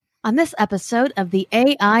on this episode of the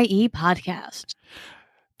AIE podcast.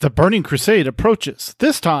 The Burning Crusade approaches,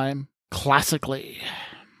 this time classically.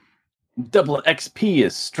 Double XP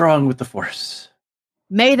is strong with the Force.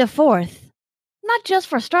 May the 4th, not just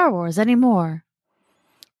for Star Wars anymore.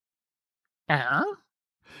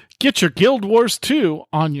 Get your Guild Wars 2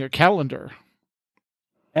 on your calendar.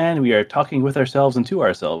 And we are talking with ourselves and to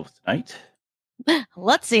ourselves tonight.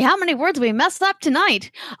 Let's see how many words we messed up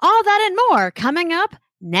tonight. All that and more coming up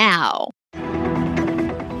now.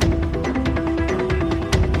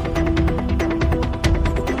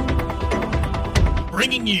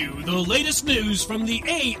 Bringing you the latest news from the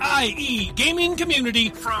AIE gaming community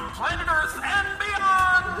from planet Earth and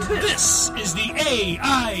beyond. This is the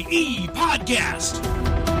AIE podcast.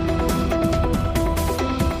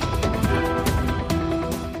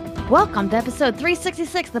 Welcome to episode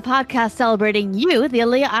 366, the podcast celebrating you, the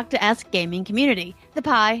Alia Octa-esque gaming community. The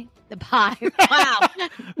pie. Wow.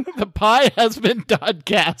 The pie has been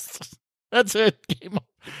podcast. That's it. Game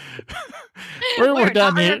We're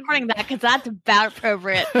done not here. recording that because that's about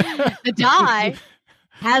appropriate. The die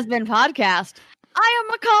has been podcast. I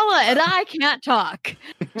am Makala and I can't talk.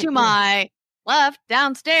 To my left,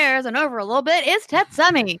 downstairs, and over a little bit is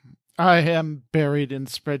Tetsumi. I am buried in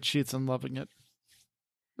spreadsheets and loving it.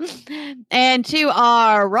 And to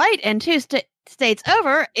our right and two states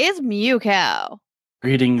over is Mewcow.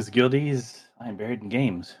 Greetings, guildies. I am buried in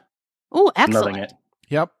games. Oh, I'm excellent. loving it.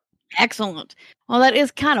 Yep. Excellent. Well, that is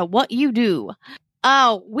kind of what you do.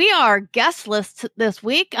 We are guestless this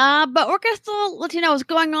week, but we're going to still let you know what's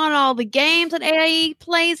going on in all the games that AIE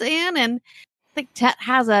plays in. And I think Tet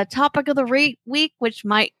has a topic of the week, which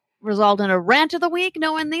might result in a rant of the week,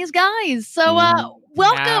 knowing these guys. So,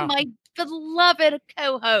 welcome, my beloved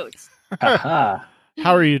co-host. Haha.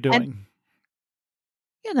 How are you doing?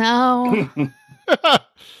 You know,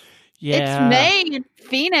 Yeah. it's May in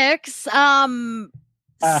Phoenix. So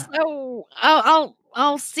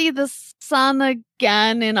I'll see the sun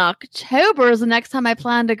again in October is the next time I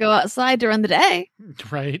plan to go outside during the day.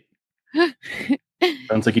 Right.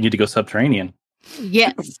 Sounds like you need to go subterranean.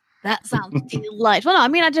 Yes, that sounds delightful. No, I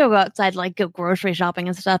mean, I do go outside, like go grocery shopping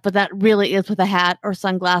and stuff, but that really is with a hat or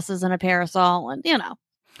sunglasses and a parasol, and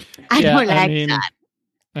I don't like that.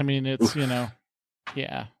 I mean, it's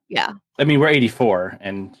yeah. Yeah. I mean, we're 84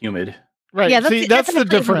 and humid. Right. Yeah, that's the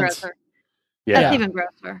difference. Grosser. Yeah. That's even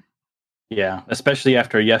grosser. Yeah. Especially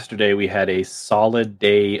after yesterday, we had a solid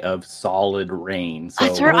day of solid rain. So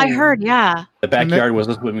I heard, yeah. the backyard was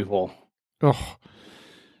a swimming pool. Oh.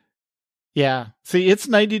 Yeah. See, it's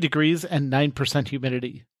 90 degrees and 9%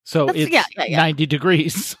 humidity. So it's 90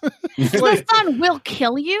 degrees. The sun will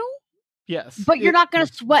kill you. Yes. But you're not going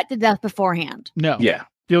to sweat to death beforehand. No. Yeah.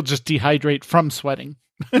 You'll just dehydrate from sweating.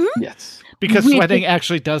 Mm-hmm. Yes. Because sweating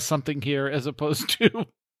actually does something here as opposed to...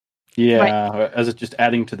 Yeah, as it's just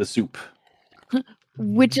adding to the soup.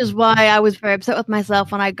 Which is why I was very upset with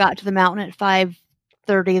myself when I got to the mountain at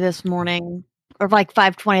 5:30 this morning, or like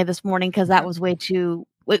 5:20 this morning, because that was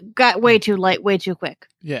it got way too late, way too quick.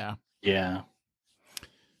 Yeah. Yeah.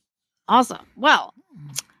 Awesome. Well,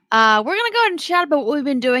 we're going to go ahead and chat about what we've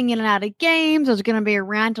been doing in and out of games. There's going to be a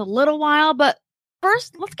rant a little while, but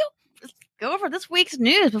first, let's go over this week's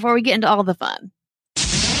news before we get into all the fun.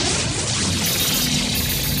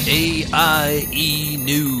 AIE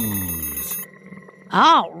News.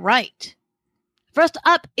 All right. First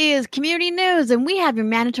up is community news, and we have your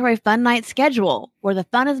mandatory fun night schedule, where the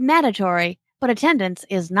fun is mandatory, but attendance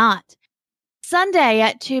is not. Sunday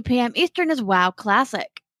at 2 p.m. Eastern is WoW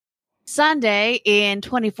Classic. Sunday in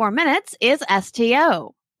 24 minutes is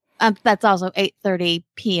STO. That's also 8:30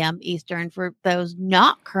 p.m. Eastern for those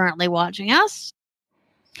not currently watching us.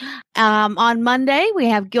 On Monday, we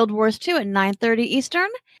have Guild Wars 2 at 9:30 Eastern.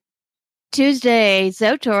 Tuesday,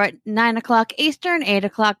 Zotor at 9 o'clock Eastern, 8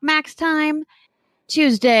 o'clock max time.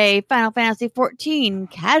 Tuesday, Final Fantasy XIV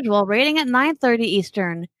casual rating at 9:30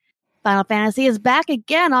 Eastern. Final Fantasy is back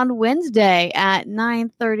again on Wednesday at 9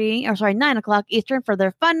 o'clock Eastern for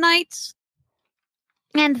their fun nights.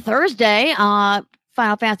 And Thursday,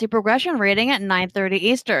 Final Fantasy Progression rating at 9:30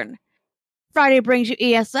 Eastern. Friday brings you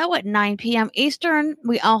ESO at 9 p.m. Eastern.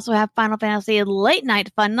 We also have Final Fantasy Late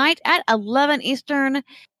Night Fun Night at 11 Eastern.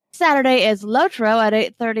 Saturday is Lotro at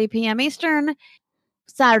 8:30 p.m. Eastern.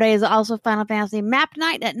 Saturday is also Final Fantasy Map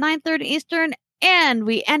Night at 9:30 Eastern. And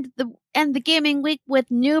we end the gaming week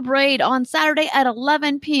with New Braid on Saturday at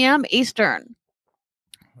 11 p.m. Eastern.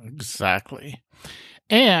 Exactly.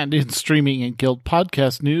 And in streaming and guild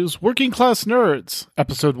podcast news, Working Class Nerds,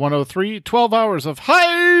 episode 103, 12 hours of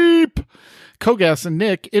hype, Kogas and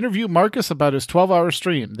Nick interview Marcus about his 12-hour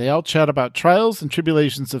stream. They all chat about trials and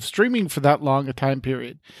tribulations of streaming for that long a time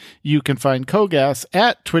period. You can find Kogas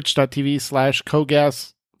at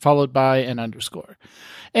twitch.tv/Kogas, followed by an _.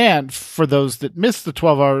 And for those that missed the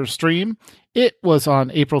 12-hour stream, it was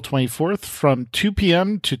on April 24th from 2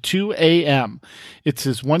 p.m. to 2 a.m. It's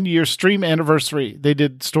his 1-year stream anniversary. They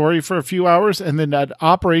did story for a few hours and then had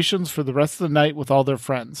operations for the rest of the night with all their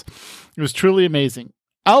friends. It was truly amazing.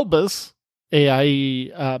 Albus,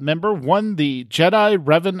 AIE member, won the Jedi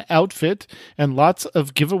Revan outfit, and lots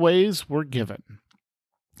of giveaways were given.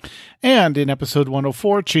 And in episode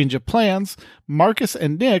 104, Change of Plans, Marcus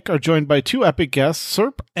and Nick are joined by 2 epic guests,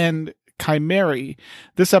 Serp and Chimeri.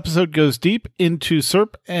 This episode goes deep into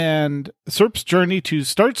Serp's journey to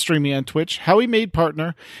start streaming on Twitch, how he made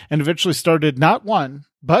partner, and eventually started not 1,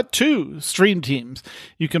 but 2 stream teams.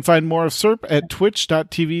 You can find more of Serp at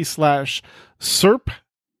twitch.tv/Serp.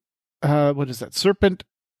 Serpent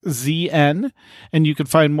ZN, and you can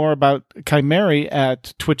find more about Chimeri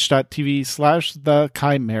at twitch.tv/the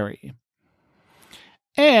Chimeri.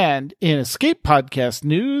 And in Escape Podcast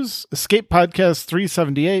news, Escape Podcast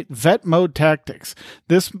 378, Vet Mode Tactics.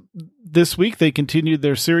 This week they continued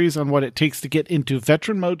their series on what it takes to get into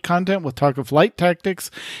veteran mode content with talk of light tactics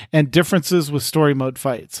and differences with story mode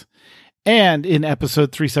fights. And in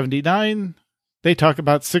episode 379, they talk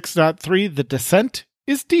about 6.3, The Descent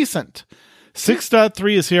is decent.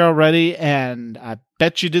 6.3 is here already, and I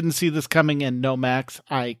bet you didn't see this coming. And no, Max,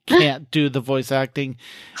 I can't do the voice acting.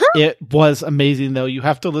 It was amazing, though. You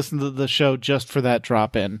have to listen to the show just for that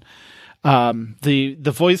drop in.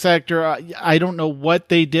 The voice actor, I don't know what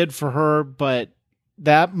they did for her, but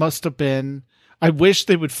that must have been. I wish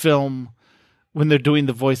they would film when they're doing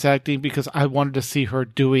the voice acting, because I wanted to see her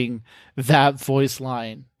doing that voice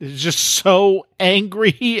line. It's just so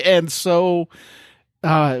angry and so.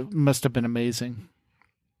 It must have been amazing.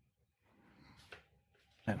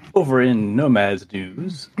 Over in Nomads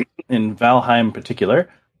news, in Valheim in particular,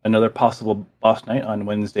 another possible boss night on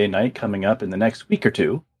Wednesday night coming up in the next week or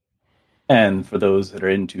two. And for those that are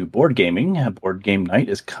into board gaming, a board game night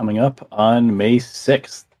is coming up on May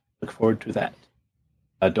 6th. Look forward to that.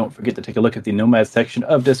 Don't forget to take a look at the Nomads section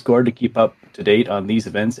of Discord to keep up to date on these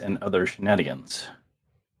events and other shenanigans.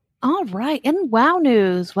 All right. In WoW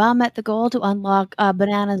news, WoW met the goal to unlock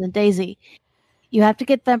Bananas and Daisy. You have to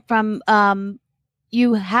get them from.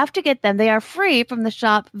 They are free from the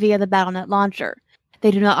shop via the Battle.net launcher.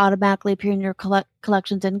 They do not automatically appear in your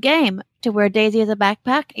collections in game. To wear Daisy as a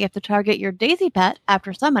backpack, you have to target your Daisy pet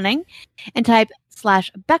after summoning, and type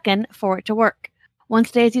 /beckon for it to work.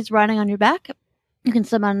 Once Daisy's riding on your back, you can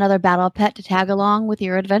summon another battle pet to tag along with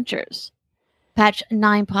your adventures. Patch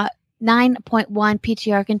 9.1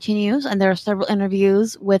 PTR continues, and there are several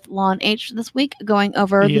interviews with Lon H this week going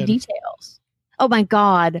over the details. Oh my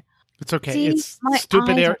god. It's okay. See, it's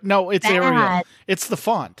stupid. No, it's Arial. It's the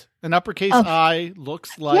font. An uppercase I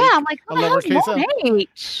looks like I'm like, a lowercase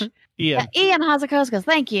H. Ian. Ian Hazakoskas.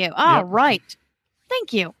 Thank you. All right.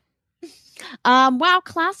 Thank you. WoW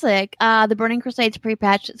Classic. The Burning Crusades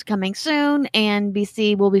pre-patch is coming soon, and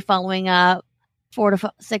BC will be following 4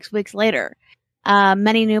 to 6 weeks later.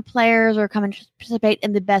 Many new players are coming to participate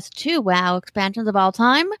in the best 2 WoW expansions of all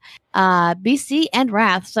time, BC and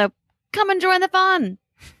Wrath. So come and join the fun.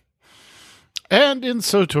 And in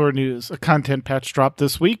SOTOR news, a content patch dropped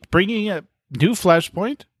this week, bringing a new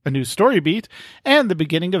Flashpoint, a new story beat, and the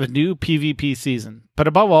beginning of a new PvP season. But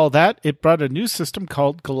above all that, it brought a new system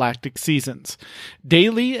called Galactic Seasons.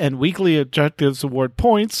 Daily and weekly objectives award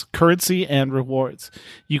points, currency, and rewards.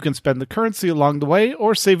 You can spend the currency along the way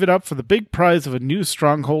or save it up for the big prize of a new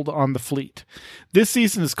stronghold on the fleet. This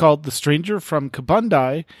season is called The Stranger from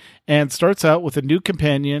Kabundai and starts out with a new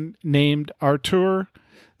companion named Artur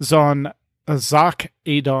Zak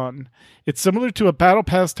Adon. It's similar to a battle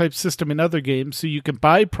pass type system in other games, so you can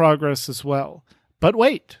buy progress as well. But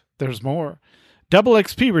wait, there's more. Double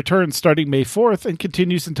XP returns starting May 4th and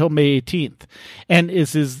continues until May 18th. And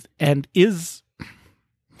as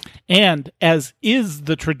is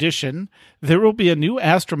the tradition, there will be a new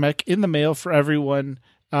astromech in the mail for everyone.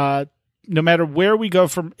 No matter where we go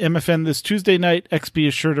from MFN this Tuesday night, XP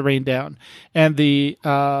is sure to rain down. And the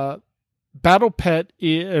battle pet,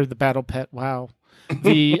 wow.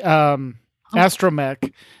 The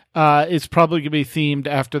astromech is probably going to be themed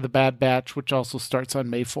after the Bad Batch, which also starts on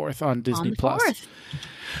May 4th on Disney+.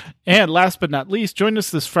 And last but not least, join us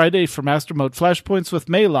this Friday for Master Mode Flashpoints with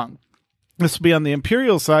Mei Long. This will be on the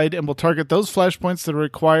Imperial side, and we'll target those flashpoints that are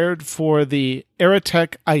required for the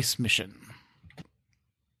Aerotech Ice mission.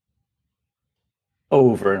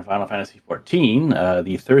 Over in Final Fantasy XIV,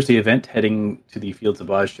 the Thursday event heading to the Fields of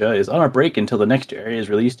Bajra is on a break until the next area is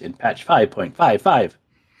released in patch 5.55.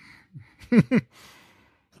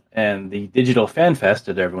 And the Digital Fan Fest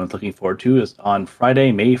that everyone's looking forward to is on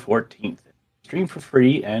Friday, May 14th. Stream for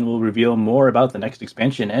free and will reveal more about the next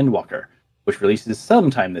expansion, Endwalker, which releases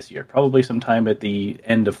sometime this year, probably sometime at the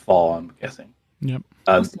end of fall, I'm guessing. Yep.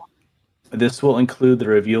 This will include the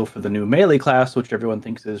reveal for the new melee class, which everyone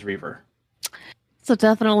thinks is Reaver. So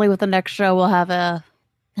definitely with the next show, we'll have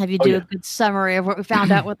you do a good summary of what we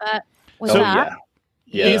found out with that.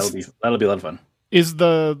 Yeah, that'll be a lot of fun. Is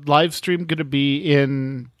the live stream going to be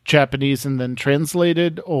in Japanese and then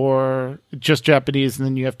translated, or just Japanese and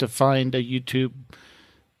then you have to find a YouTube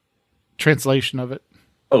translation of it?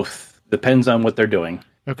 Both. Depends on what they're doing.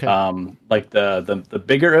 Okay. Like the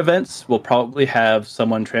bigger events will probably have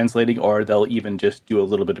someone translating, or they'll even just do a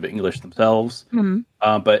little bit of English themselves.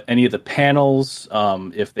 Mm-hmm. But any of the panels,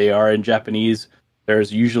 if they are in Japanese,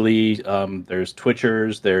 there's usually there's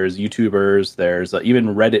Twitchers, there's YouTubers, there's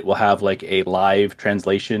even Reddit will have like a live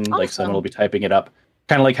translation. Awesome. Like someone will be typing it up,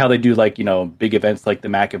 kind of like how they do like big events like the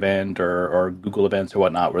Mac event or Google events or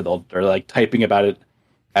whatnot, where they're like typing about it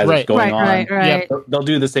as it's going on. Right. Yep. They'll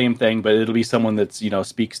do the same thing, but it'll be someone that's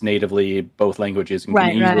speaks natively both languages and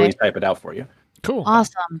can easily type it out for you. Cool.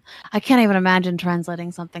 Awesome. I can't even imagine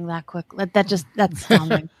translating something that quick. That's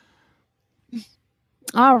sounding.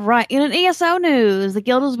 All right. In an ESO news, the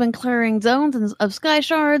guild has been clearing zones of sky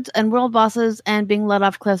shards and world bosses and being let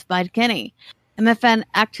off cliffs by Kenny. MFN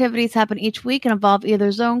activities happen each week and involve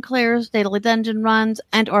either zone clears, daily dungeon runs,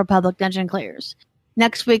 and or public dungeon clears.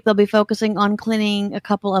 Next week, they'll be focusing on cleaning a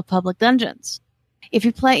couple of public dungeons. If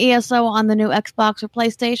you play ESO on the new Xbox or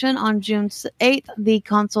PlayStation on June 8th, the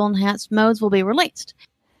console-enhanced modes will be released.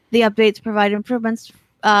 The updates provide improvements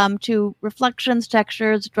to reflections,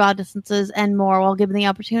 textures, draw distances, and more, while giving the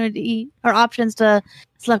opportunity or options to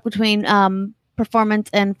select between performance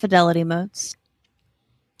and fidelity modes.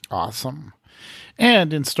 Awesome.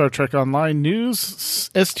 And in Star Trek Online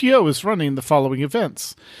news, STO is running the following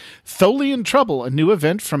events. Tholian Trouble, a new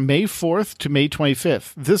event from May 4th to May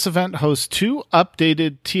 25th. This event hosts 2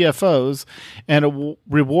 updated TFOs and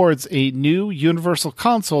rewards a new universal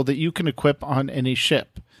console that you can equip on any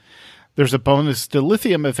ship. There's a bonus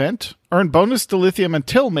dilithium event. Earn bonus dilithium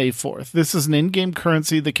until May 4th. This is an in-game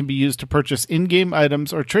currency that can be used to purchase in-game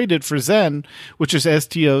items or traded for Zen, which is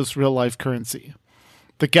STO's real-life currency.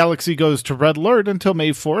 The Galaxy goes to Red Alert until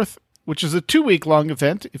May 4th, which is a 2-week-long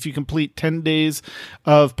event. If you complete 10 days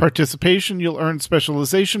of participation, you'll earn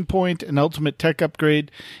Specialization Point, an Ultimate Tech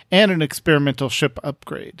upgrade, and an Experimental Ship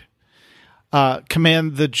upgrade.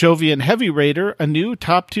 Command the Jovian Heavy Raider, a new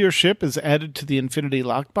top-tier ship is added to the Infinity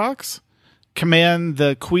Lockbox. Command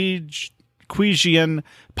the Quejian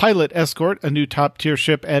Pilot Escort, a new top-tier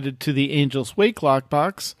ship added to the Angel's Wake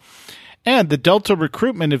Lockbox. And the Delta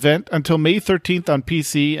Recruitment event until May 13th on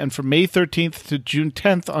PC and from May 13th to June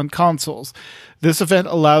 10th on consoles. This event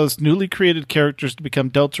allows newly created characters to become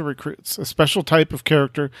Delta Recruits, a special type of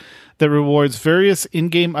character that rewards various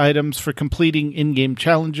in-game items for completing in-game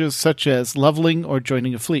challenges such as leveling or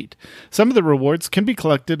joining a fleet. Some of the rewards can be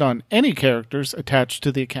collected on any characters attached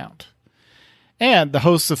to the account. And the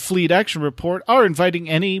hosts of Fleet Action Report are inviting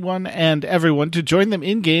anyone and everyone to join them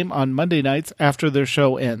in-game on Monday nights after their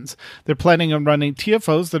show ends. They're planning on running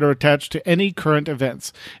TFOs that are attached to any current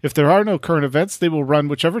events. If there are no current events, they will run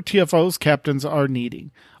whichever TFOs captains are needing.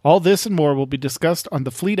 All this and more will be discussed on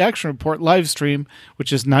the Fleet Action Report live stream,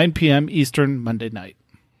 which is 9 p.m. Eastern Monday night.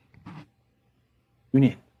 Tune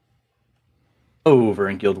in. Over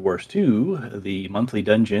in Guild Wars 2, the monthly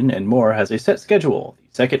dungeon and more has a set schedule,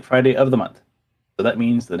 the second Friday of the month. So that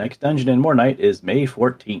means the next Dungeon and More night is May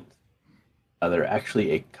 14th. There are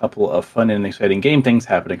actually a couple of fun and exciting game things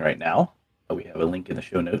happening right now. We have a link in the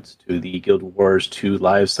show notes to the Guild Wars 2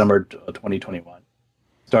 Live Summer 2021.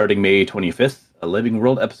 Starting May 25th, Living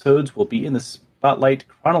World episodes will be in the spotlight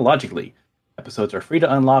chronologically. Episodes are free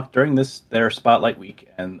to unlock during their spotlight week,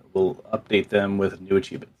 and we'll update them with new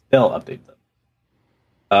achievements. They'll update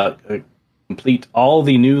them. Complete all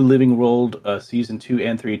the new Living World Season 2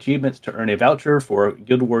 and 3 achievements to earn a voucher for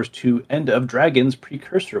Guild Wars 2 End of Dragons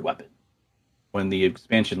Precursor Weapon. When the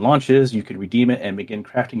expansion launches, you can redeem it and begin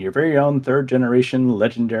crafting your very own 3rd generation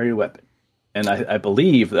legendary weapon. And I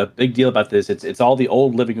believe the big deal about this, it's all the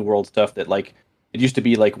old Living World stuff that, like, it used to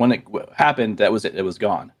be like when it happened, that was it. It was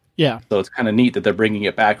gone. Yeah. So it's kind of neat that they're bringing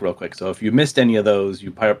it back real quick. So if you missed any of those,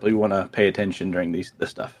 you probably want to pay attention during this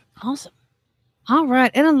stuff. Awesome. All right.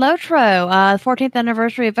 In a Lotro, the 14th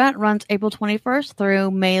anniversary event runs April 21st through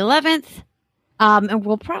May 11th. And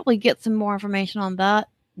we'll probably get some more information on that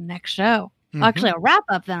next show. Mhm. Actually, a wrap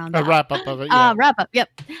up then on that. A wrap up of it. Yeah. Wrap up. Yep.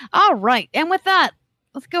 All right. And with that,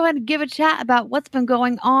 let's go ahead and give a chat about what's been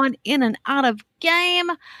going on in and out of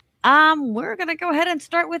game. We're gonna go ahead and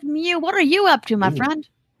start with Mew. What are you up to, my friend?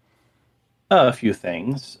 A few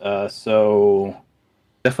things. So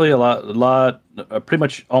definitely a lot. Pretty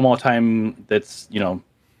much all my time that's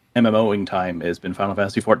MMOing time has been Final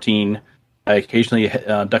Fantasy 14. I occasionally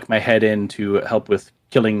duck my head in to help with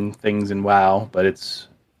killing things in WoW, but it's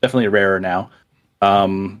definitely rarer now.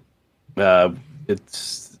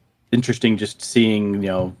 It's interesting just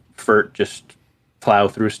seeing Furt just plow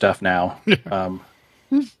through stuff now.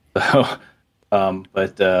 But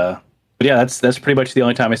yeah, that's pretty much the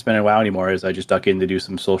only time I spend in WoW anymore. Is I just duck in to do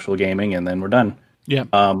some social gaming and then we're done. Yeah.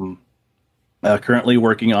 Currently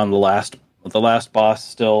working on the last boss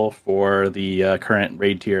still for the current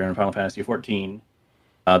raid tier in Final Fantasy 14.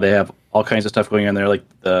 They have all kinds of stuff going on there, like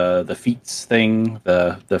the feats thing,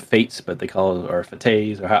 the fates, but they call it, or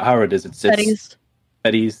fates, or however it is. It's fetes.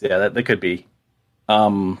 Yeah, that could be.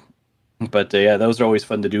 But yeah, those are always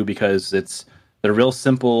fun to do because they're real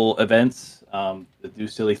simple events that do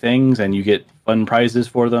silly things, and you get fun prizes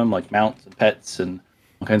for them, like mounts and pets and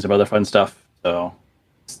all kinds of other fun stuff. So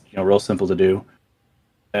it's real simple to do.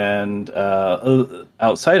 And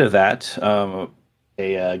outside of that,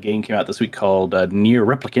 a game came out this week called Nier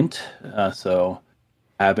Replicant. So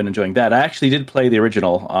I've been enjoying that. I actually did play the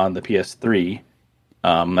original on the PS3.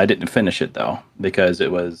 I didn't finish it though because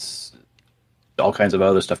it was all kinds of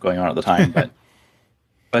other stuff going on at the time.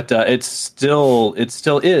 But it still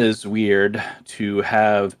is weird to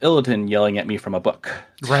have Illidan yelling at me from a book.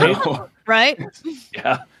 Right. So, Right.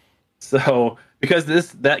 yeah. So because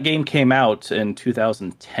that game came out in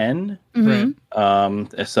 2010,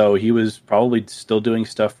 Mm-hmm. so he was probably still doing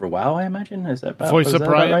stuff for WoW. I imagine is that Voice of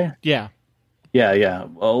Brian? right? Yeah. Yeah.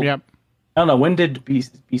 Well, Yep. I don't know, when did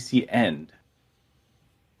BC end?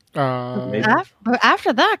 Maybe.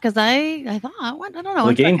 After that, because I thought I don't know.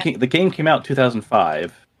 The game came out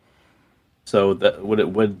 2005. So that would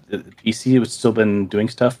BC have still been doing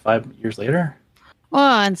stuff 5 years later?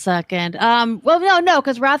 1 second. Well, no,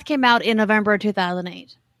 because Wrath came out in November of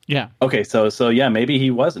 2008. Yeah. Okay, so yeah, maybe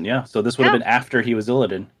he wasn't. Yeah, so this would have been after he was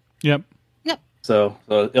Illidan. Yep. So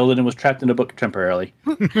Illidan was trapped in a book temporarily.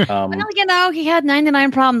 Well, he had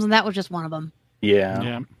 99 problems, and that was just one of them. Yeah.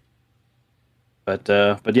 Yeah.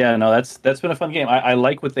 But yeah, no, that's been a fun game. I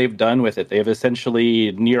like what they've done with it. They've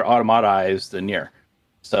essentially Nier automatized the Nier,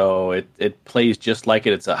 so it plays just like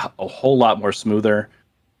it. It's a whole lot more smoother.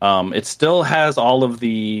 It still has all of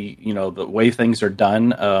the the way things are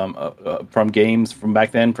done from games from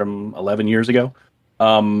back then, from 11 years ago.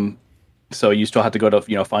 So you still have to go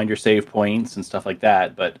to find your save points and stuff like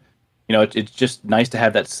that. But it's just nice to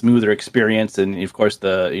have that smoother experience, and of course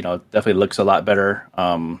it definitely looks a lot better.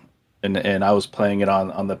 And I was playing it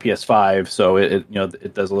on the PS5, so it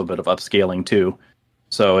does a little bit of upscaling too.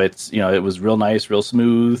 So it's it was real nice, real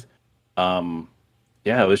smooth.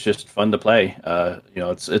 Yeah, it was just fun to play.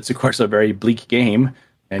 It's of course a very bleak game,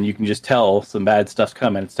 and you can just tell some bad stuff's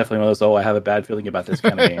coming. It's definitely one of those, I have a bad feeling about this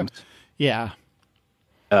kind of games. Yeah.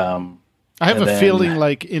 I have a feeling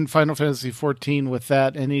like in Final Fantasy 14 with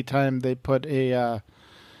that, anytime they put a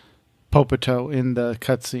Popoto in the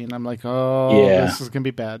cutscene, I'm like, this is gonna be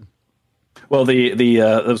bad. Well,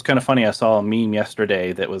 it was kind of funny. I saw a meme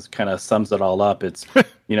yesterday that was kind of sums it all up. It's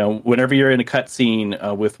whenever you're in a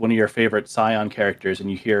cutscene with one of your favorite Scion characters and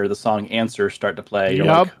you hear the song "Answer" start to play, you're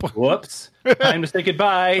like, "Whoops, time to say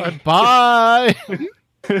goodbye." Bye.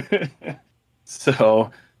 So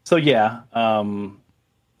yeah.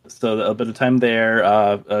 So a bit of time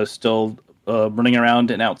there. Still running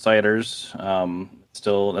around in Outsiders.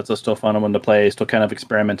 That's a still fun one to play. Still kind of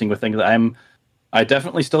experimenting with things. I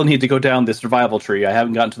definitely still need to go down the survival tree. I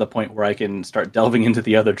haven't gotten to the point where I can start delving into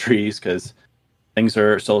the other trees because things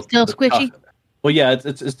are still squishy. Tough. Well, yeah,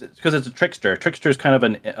 it's because it's a trickster. Trickster is kind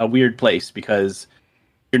of a weird place because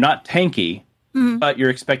you're not tanky, but you're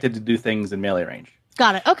expected to do things in melee range.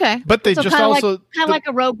 Got it. Okay, but they just also kind of like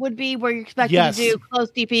a rogue would be, where you're expected to do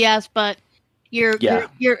close DPS, but you're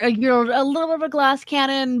a little bit of a glass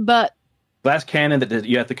cannon, but. Glass cannon that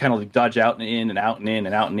you have to kind of dodge out and in and out and in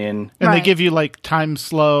and out and in. And they give you like time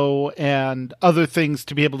slow and other things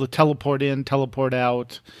to be able to teleport in, teleport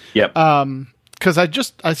out. Yep. Because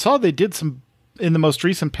I saw they did some in the most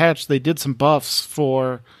recent patch. They did some buffs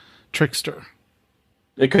for Trickster.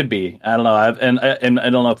 It could be. I don't know. And I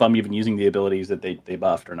don't know if I'm even using the abilities that they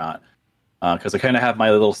buffed or not. Because I kind of have my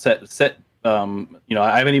little set. I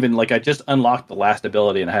haven't even I just unlocked the last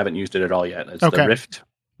ability and I haven't used it at all yet. It's the Rift.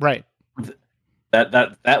 Right.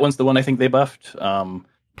 That one's the one I think they buffed.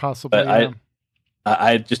 Possibly.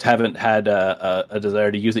 I just haven't had a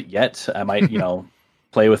desire to use it yet. I might,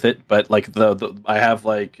 play with it, but like I have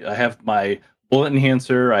my bullet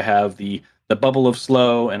enhancer, I have the bubble of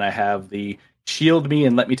slow, and I have the shield me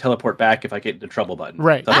and let me teleport back if I get into trouble button.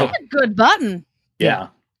 Right. So, That's a good button. yeah.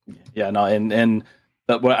 No, and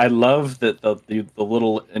what I love that the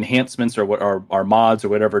little enhancements or what are mods or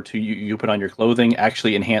whatever to you put on your clothing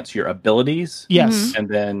actually enhance your abilities. Yes. And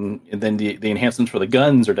then the enhancements for the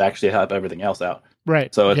guns are to actually help everything else out.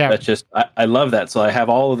 Right. So that's just I love that. So I have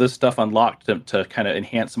all of this stuff unlocked to kind of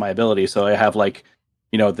enhance my ability. So I have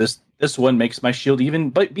this one makes my shield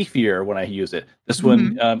even beefier when I use it. This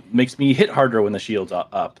one makes me hit harder when the shield's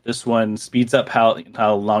up. This one speeds up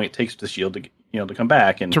how long it takes the shield to come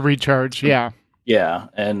back and to recharge. Yeah. Yeah,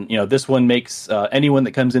 and this one makes anyone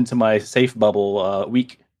that comes into my safe bubble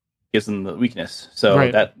weak, gives them the weakness.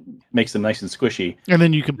 So that makes them nice and squishy. And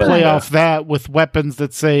then you can play off that with weapons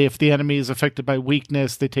that say if the enemy is affected by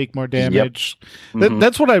weakness, they take more damage. Yep.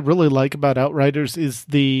 That's what I really like about Outriders is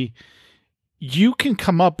you can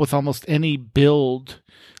come up with almost any build.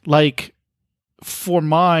 Like for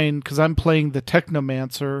mine, because I'm playing the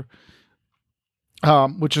Technomancer,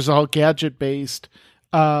 which is all gadget based.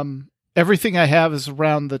 Everything I have is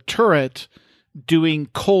around the turret doing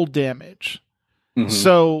cold damage. Mm-hmm.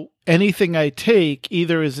 So anything I take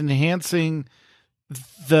either is enhancing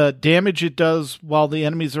the damage it does while the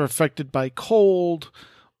enemies are affected by cold,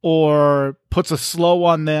 or puts a slow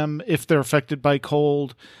on them if they're affected by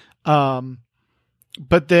cold.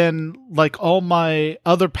 But then, like all my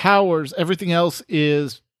other powers, everything else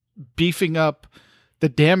is beefing up the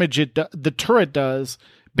damage the turret does,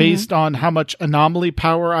 based on how much anomaly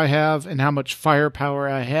power I have and how much firepower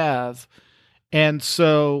I have. And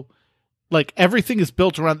so, like, everything is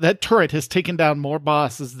built around that turret has taken down more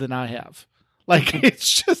bosses than I have. Like,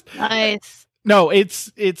 it's just nice. No, it's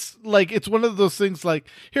like, it's one of those things like,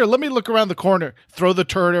 here, let me look around the corner, throw the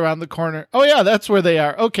turret around the corner. Oh yeah, that's where they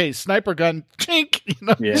are. Okay, sniper gun, chink.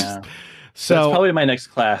 Yeah. So that's probably my next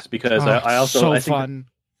class because I think fun.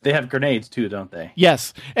 They have grenades too, don't they?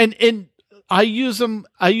 Yes. And I use them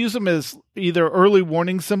as either early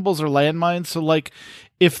warning symbols or landmines. So like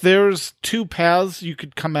if there's two paths you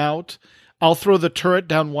could come out, I'll throw the turret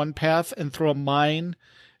down one path and throw a mine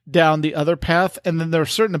down the other path. And then there are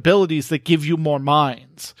certain abilities that give you more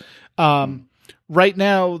mines. Right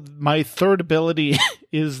now, my third ability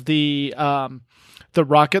is the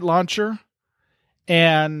rocket launcher.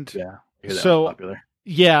 And so popular.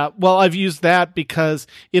 Yeah, well, I've used that because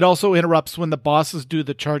it also interrupts when the bosses do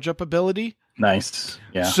the charge up ability. Nice.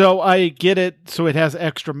 Yeah. So I get it so it has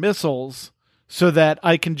extra missiles so that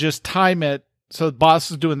I can just time it. So the boss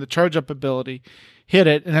is doing the charge up ability, hit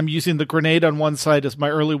it, and I'm using the grenade on one side as my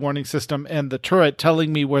early warning system and the turret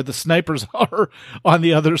telling me where the snipers are on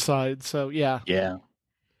the other side. So yeah. Yeah.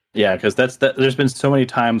 Yeah, because there's been so many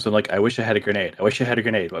times when, like, I wish I had a grenade. I wish I had a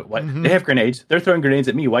grenade. What? They have grenades. They're throwing grenades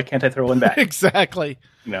at me. Why can't I throw one back? Exactly.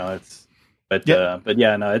 But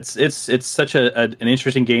it's such an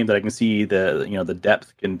interesting game that I can see the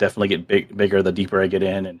depth can definitely get bigger the deeper I get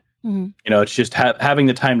in, and it's just having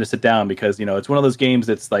the time to sit down because it's one of those games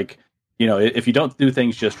that's like if you don't do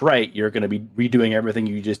things just right, you're going to be redoing everything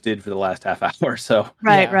you just did for the last half hour. So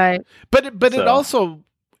right. But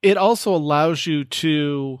it also allows you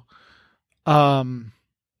to,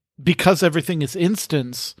 because everything is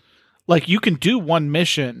instance, like you can do one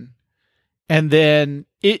mission and then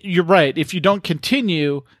you're right. If you don't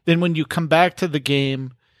continue, then when you come back to the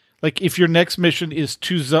game, like if your next mission is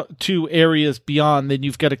two areas beyond, then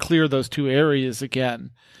you've got to clear those two areas again.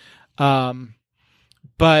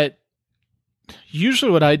 But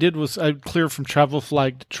usually what I did was I'd clear from travel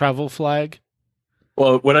flag to travel flag.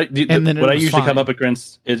 Well, what I usually come up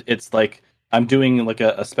against is it's like I'm doing like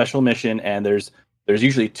a special mission, and there's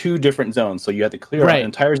usually two different zones, so you have to clear an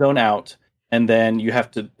entire zone out, and then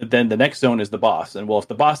then the next zone is the boss. And well, if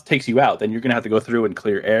the boss takes you out, then you're gonna have to go through and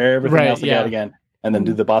clear everything else again, and then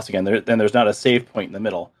do the boss again. Then there's not a save point in the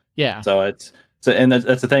middle. Yeah. So and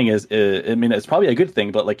that's the thing is, I mean, it's probably a good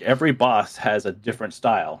thing, but like every boss has a different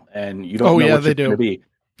style, and you don't know what it's going to be.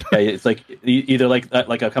 Yeah, it's like either like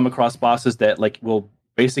I come across bosses that like will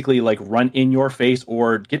basically like run in your face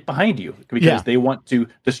or get behind you because they want to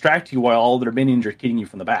distract you while all their minions are hitting you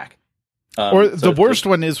from the back. Or the worst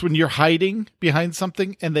one is when you're hiding behind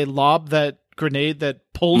something and they lob that grenade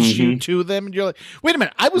that pulls you to them, and you're like, "Wait a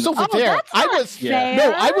minute, I was over there. I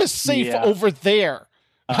was safe over there.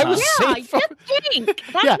 I was safe."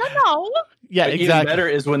 No. Yeah, but exactly. Even better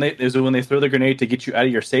is when they throw the grenade to get you out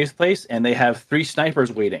of your safe place, and they have 3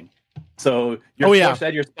 snipers waiting. So you're forced out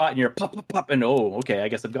of your spot, and you're pop, pop, pop, and okay, I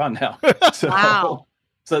guess I'm gone now. So, wow.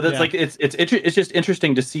 So that's like it's just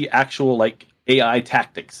interesting to see actual like AI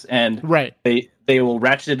tactics, and they will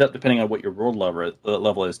ratchet it up depending on what your world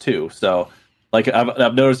level is too. So like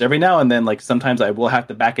I've noticed every now and then, like sometimes I will have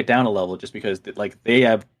to back it down a level just because like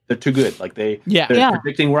they're too good. Like they're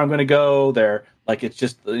predicting where I'm going to go. They're like it's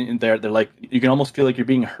just they're like you can almost feel like you're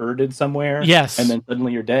being herded somewhere. Yes, and then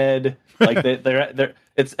suddenly you're dead. Like they're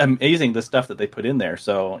it's amazing the stuff that they put in there.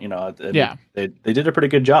 So they did a pretty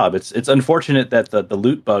good job. It's unfortunate that the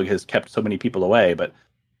loot bug has kept so many people away, but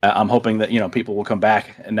I'm hoping that people will come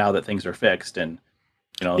back and now that things are fixed and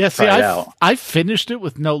try it out. I finished it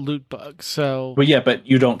with no loot bugs. So but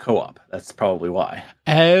you don't co-op. That's probably why.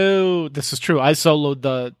 Oh, this is true. I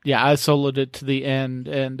soloed it to the end,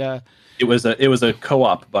 and it was a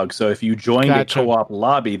co-op bug. So if you joined a co-op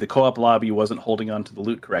lobby, the co-op lobby wasn't holding on to the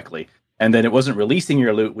loot correctly. And then it wasn't releasing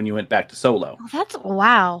your loot when you went back to solo. Oh, that's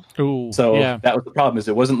wow. Ooh, so that was the problem, is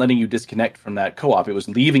it wasn't letting you disconnect from that co-op. It was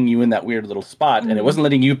leaving you in that weird little spot, and it wasn't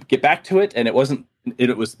letting you get back to it. And it was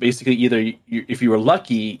basically either if you were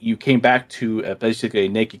lucky, you came back to basically a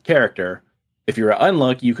naked character. If you were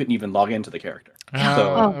unlucky, you couldn't even log into the character.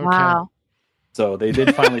 Wow. So they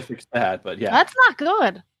did finally fix that, but that's not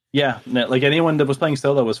good. Yeah, like anyone that was playing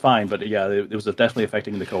solo was fine, but it was definitely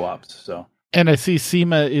affecting the co-ops. So. And I see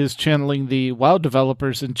Seema is channeling the WoW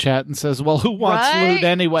developers in chat and says, well, who wants loot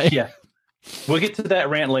anyway? Yeah. We'll get to that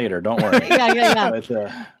rant later. Don't worry. Yeah.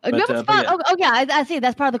 I see.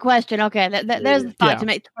 That's part of the question. Okay. There's the thought to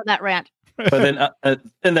make for that rant. But then,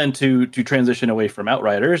 and then to transition away from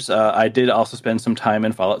Outriders, I did also spend some time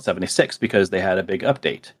in Fallout 76 because they had a big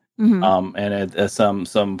update. And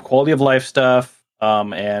some quality of life stuff.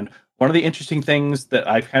 And one of the interesting things that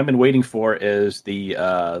I've kind of been waiting for is the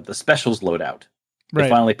specials loadout. They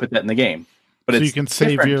finally put that in the game, but so you can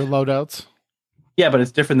save your loadouts. Yeah, but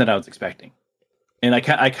it's different than I was expecting, and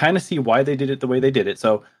I kind of see why they did it the way they did it.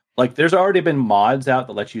 So, like, there's already been mods out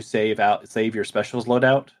that let you save your specials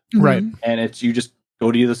loadout, right? And it's you just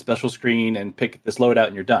go to the special screen and pick this loadout,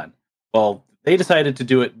 and you're done. Well, they decided to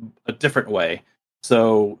do it a different way,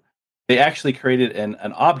 so. They actually created an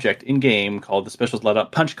object in game called the Specials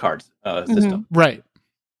Loadout Punch Card system. Right.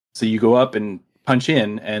 So you go up and punch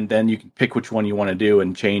in, and then you can pick which one you want to do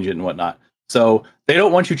and change it and whatnot. So they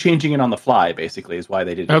don't want you changing it on the fly. Basically, is why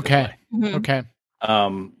they did it. Okay. Okay.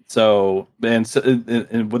 So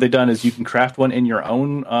what they've done is you can craft one in your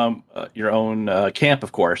own camp,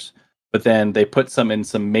 of course. But then they put some in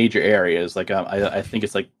some major areas, like I think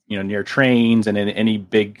it's like near trains and in any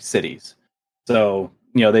big cities. So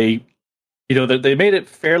they made it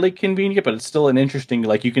fairly convenient, but it's still an interesting,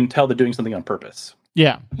 like you can tell they're doing something on purpose.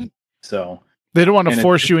 Yeah. So they don't want to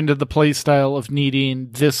force you into the play style of needing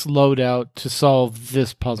this loadout to solve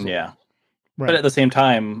this puzzle. Yeah. Right. But at the same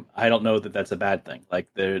time, I don't know that that's a bad thing. Like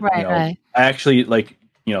I actually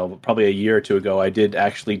probably a year or two ago, I did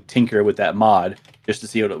actually tinker with that mod just to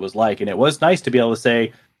see what it was like. And it was nice to be able to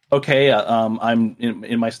say, okay, I'm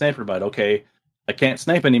in my sniper mode. Okay, I can't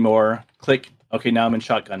snipe anymore. Click. Okay, now I'm in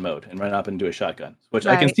shotgun mode and run up and do a shotgun, which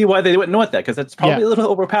I can see why they wouldn't want that, because that's probably a little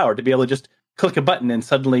overpowered to be able to just click a button and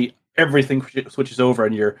suddenly everything switches over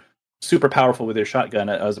and you're super powerful with your shotgun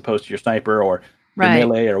as opposed to your sniper or your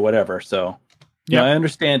melee or whatever. So, I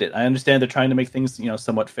understand it. I understand they're trying to make things,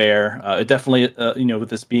 somewhat fair. It definitely, with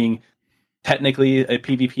this being technically a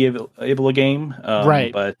PvP able game,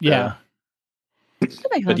 right? But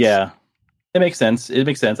but yeah. It makes sense. I'm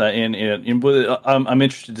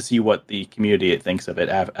interested to see what the community thinks of it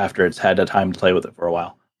after it's had a time to play with it for a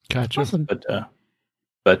while. Gotcha. Awesome.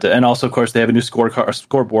 But and also, of course, they have a new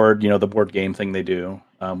scoreboard. The board game thing they do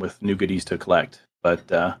with new goodies to collect. But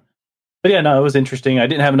yeah, no, it was interesting. I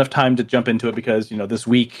didn't have enough time to jump into it because this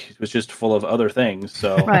week was just full of other things.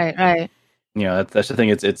 So right. That's the thing.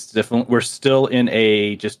 It's different. We're still in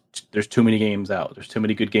there's too many games out. There's too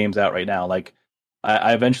many good games out right now. Like.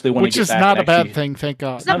 I eventually want to get back. Which is not a bad thing, thank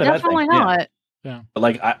God. It's definitely not. Yeah. But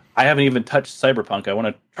like I haven't even touched Cyberpunk. I want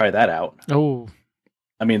to try that out. Oh.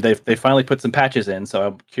 I mean, they finally put some patches in, so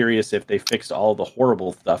I'm curious if they fixed all the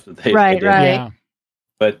horrible stuff that they did. Yeah.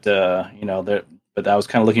 But but I was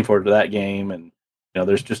kind of looking forward to that game, and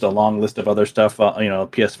there's just a long list of other stuff.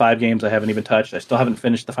 PS5 games I haven't even touched. I still haven't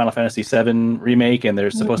finished the Final Fantasy VII remake, and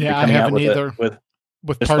they're supposed to be coming out with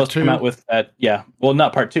part 2. Come out with that. Yeah. Well,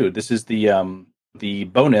 not part 2. This is the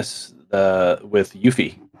bonus with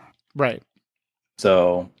Yuffie. Right.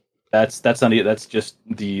 So that's just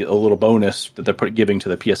a little bonus that they're giving to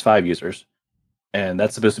the PS5 users, and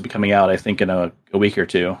that's supposed to be coming out I think in a week or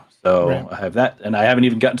two. So I have that, and I haven't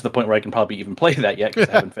even gotten to the point where I can probably even play that yet because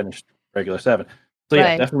I haven't finished regular 7. So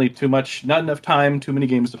yeah, definitely too much, not enough time, too many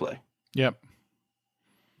games to play. Yep.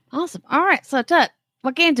 Awesome. All right, so Tut,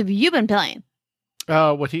 What games have you been playing?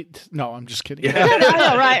 No, I'm just kidding. Yeah. I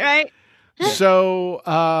know, right? So,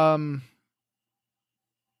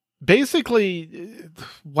 basically,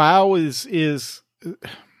 WoW is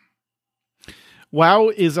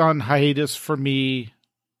on hiatus for me,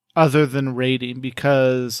 other than raiding,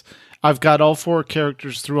 because I've got all 4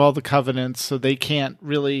 characters through all the covenants, so they can't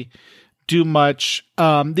really do much.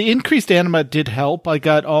 The increased anima did help. I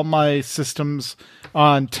got all my systems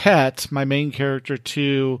on Tet, my main character,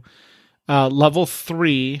 to level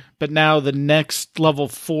 3, but now the next level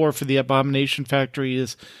 4 for the Abomination Factory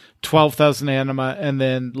is 12,000 anima, and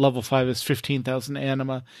then level 5 is 15,000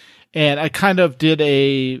 anima. And I kind of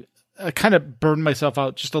burned myself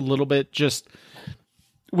out just a little bit, just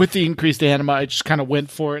with the increased anima. I just kind of went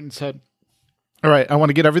for it and said, all right, I want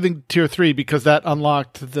to get everything tier 3 because that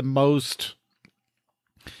unlocked the most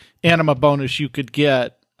anima bonus you could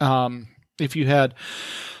get if you had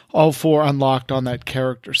all 4 unlocked on that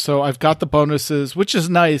character. So I've got the bonuses, which is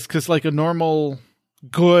nice because like a normal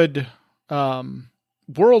good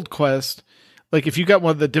world quest, like if you got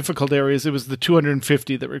one of the difficult areas, it was the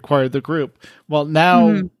 250 that required the group. Well,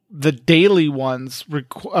 now the daily ones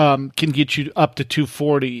can get you up to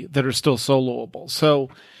 240 that are still soloable. So,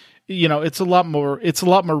 it's a lot more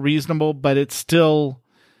reasonable, but there's still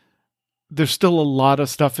a lot of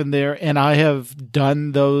stuff in there. And I have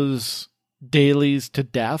done those dailies to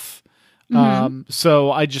death.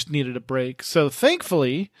 So I just needed a break. So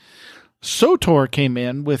thankfully, SOTOR came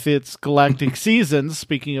in with its Galactic Seasons,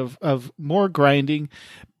 speaking of more grinding,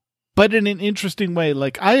 but in an interesting way.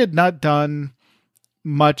 Like, I had not done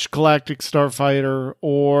much Galactic Starfighter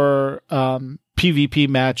or PvP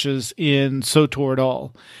matches in SOTOR at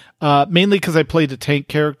all. Mainly because I played a tank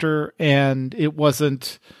character, and it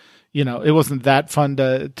wasn't that fun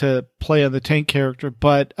to play on the tank character.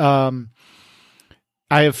 But I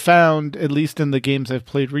have found, at least in the games I've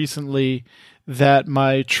played recently, that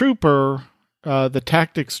my trooper, the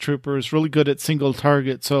tactics trooper, is really good at single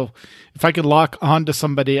target. So if I can lock onto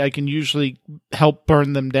somebody, I can usually help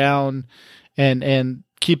burn them down and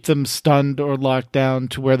keep them stunned or locked down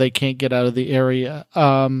to where they can't get out of the area.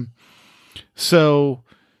 So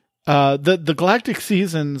the Galactic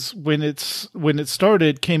Seasons, when it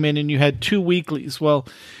started, came in and you had 2 weeklies. Well,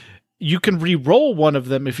 you can re-roll one of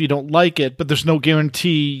them if you don't like it, but there's no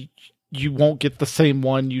guarantee you won't get the same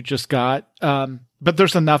one you just got. But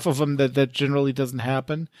there's enough of them that generally doesn't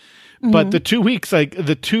happen. But the 2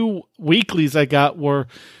 weeklies I got were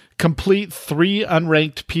complete 3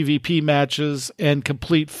 unranked PvP matches and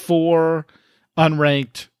complete 4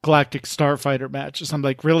 unranked Galactic Starfighter matches. I'm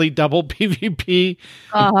like, really, double PvP?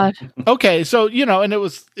 God. Okay, so and it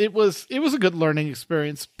was a good learning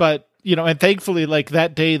experience, but and thankfully, like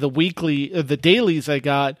that day, the dailies I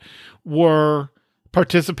got were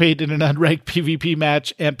participate in an unranked PvP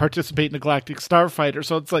match and participate in a Galactic Starfighter.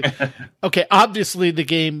 So it's like, okay, obviously the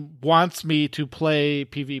game wants me to play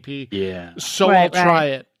PvP. Yeah. So I'll try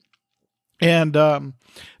it. And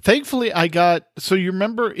thankfully I got, so you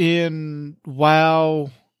remember in WoW,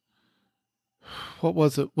 what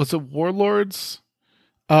was it? Was it Warlords?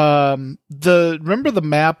 Remember the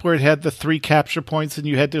map where it had the 3 capture points and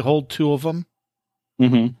you had to hold 2 of them?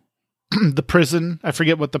 Mm-hmm. The prison. I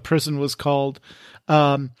forget what the prison was called.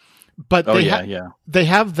 But they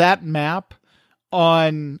have that map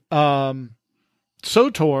on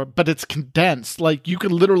SOTOR, but it's condensed. Like you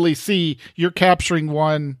can literally see you're capturing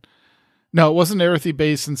one. No, it wasn't Aerithie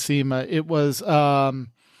Base and SEMA. It was the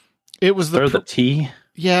T.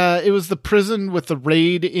 Yeah, it was the prison with the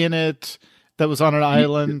raid in it that was on an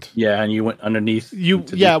island. Yeah, and you went underneath.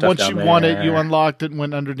 Once you won it, you unlocked it and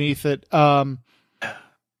went underneath it. And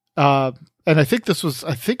I think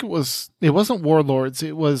it wasn't Warlords,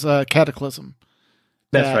 it was Cataclysm.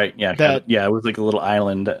 That's right. Yeah. It was like a little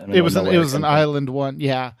island. It was an island one.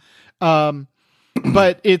 Yeah.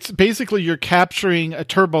 But it's basically you're capturing a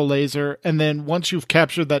turbo laser, and then once you've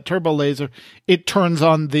captured that turbo laser, it turns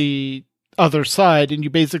on the other side, and you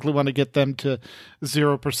basically want to get them to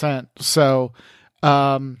 0%. So,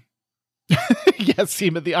 SEMA,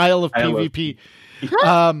 the Isle of PvP.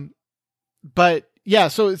 But yeah,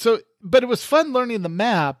 but it was fun learning the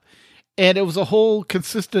map, and it was a whole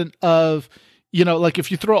consistent of, like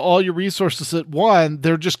if you throw all your resources at one,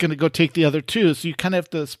 they're just going to go take the other 2. So you kind of have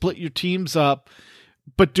to split your teams up,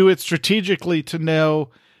 but do it strategically to know,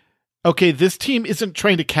 okay, this team isn't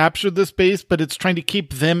trying to capture this base, but it's trying to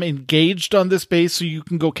keep them engaged on this base so you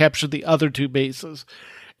can go capture the other 2 bases.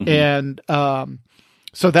 Mm-hmm. And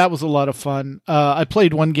so that was a lot of fun. I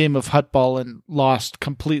played one game of Hutball and lost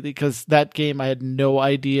completely because that game I had no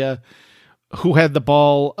idea who had the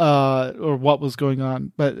ball or what was going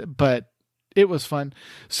on. But It was fun.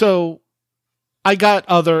 So I got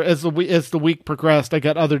as the week progressed, I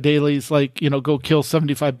got other dailies like, go kill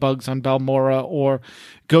 75 bugs on Balmora, or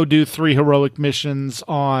go do 3 heroic missions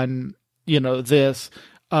on, this.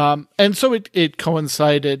 And so it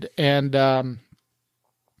coincided, and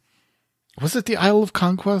was it the Isle of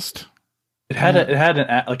Conquest? It had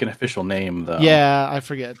an official name though. Yeah, I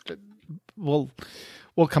forget. We'll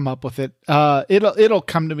come up with it. It'll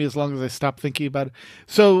come to me as long as I stop thinking about it.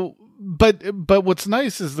 So, but what's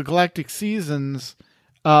nice is the Galactic Seasons.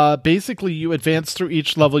 Basically, you advance through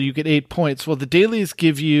each level, you get 8 points. Well, the dailies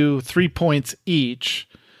give you 3 points each,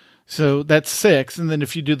 so that's 6. And then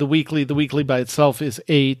if you do the weekly by itself is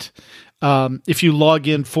 8. If you log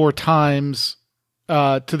in 4 times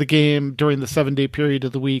to the game during the 7-day period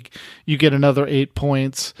of the week, you get another 8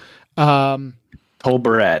 points. Toll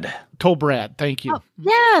Brad, thank you. Oh,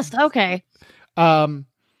 yes, okay. And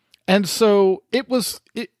so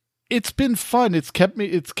it's been fun. It's kept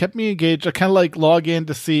me engaged. I kind of like log in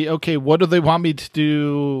to see, okay, what do they want me to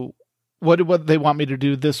do? What do they want me to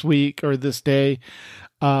do this week or this day?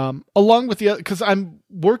 Along with the other, because I'm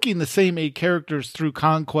working the same 8 characters through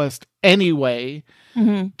Conquest anyway,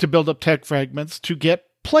 to build up tech fragments to get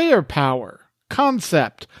player power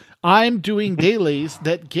concept. I'm doing dailies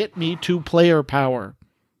that get me to player power.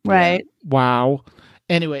 Right. Wow.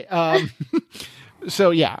 Anyway,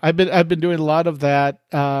 so yeah, I've been doing a lot of that.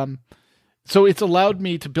 So it's allowed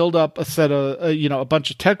me to build up a set of, a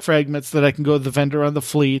bunch of tech fragments that I can go to the vendor on the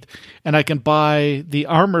fleet, and I can buy the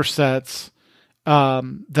armor sets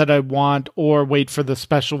that I want, or wait for the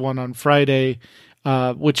special one on Friday,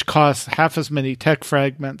 which costs half as many tech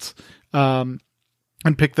fragments, and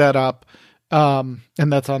pick that up. And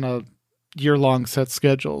that's on a year-long set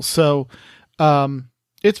schedule. So,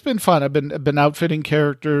 it's been fun. I've been outfitting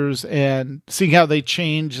characters and seeing how they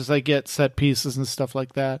change as I get set pieces and stuff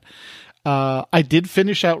like that. I did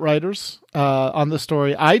finish Outriders on the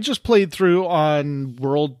story. I just played through on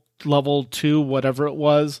world level 2, whatever it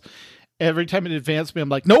was. Every time it advanced me, I'm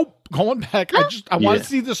like, nope, going back. I want to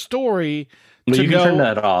see the story. Well, you can turn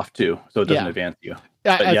that off too, so it doesn't advance you.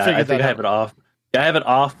 I think I have it off. Yeah, I have it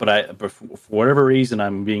off, but for whatever reason,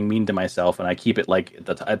 I'm being mean to myself, and I keep it like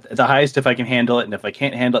at the highest if I can handle it, and if I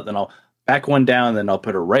can't handle it, then I'll back one down, and then I'll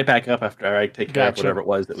put it right back up after I take care of whatever it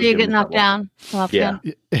was. That so you get knocked down. Yeah.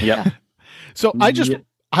 Yep. So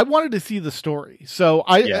I wanted to see the story. So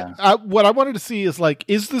I what I wanted to see is like,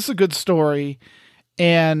 is this a good story?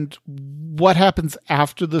 And what happens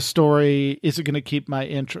after the story? Is it going to keep my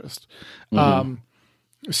interest?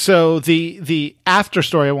 So the after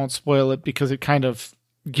story, I won't spoil it because it kind of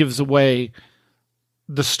gives away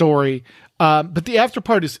the story. But the after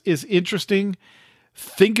part is interesting.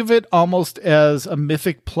 Think of it almost as a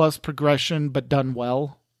Mythic Plus progression, but done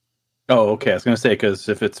well. Oh, okay. I was going to say, because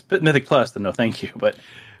if it's Mythic Plus, then no, thank you. But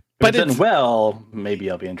if it's done well, maybe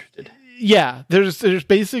I'll be interested. Yeah, there's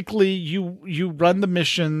basically you run the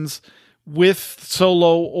missions with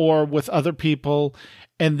solo or with other people,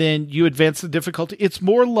 and then you advance the difficulty. It's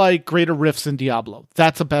more like Greater Rifts in Diablo.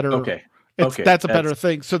 That's a better that's a better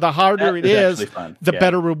thing. So the harder it is, the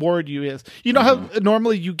better reward you is. You know how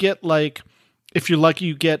normally you get, like, if you're lucky,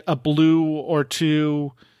 you get a blue or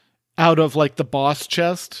 2 out of like the boss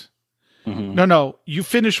chest. No, you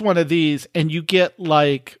finish one of these and you get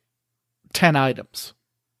like 10 items.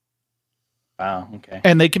 Wow, okay.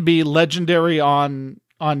 And they can be legendary on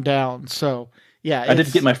down. So, yeah. I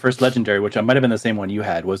did get my first legendary, which might have been the same one you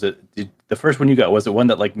had. Was it the first one you got? Was it one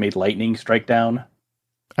that like made lightning strike down?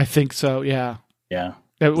 I think so, yeah. Yeah.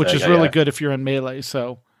 Which is really good if you're in melee,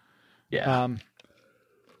 so. Yeah.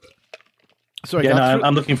 So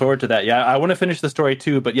I'm looking forward to that. Yeah, I want to finish the story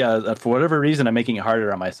too, but yeah, for whatever reason, I'm making it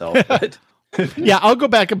harder on myself. But yeah, I'll go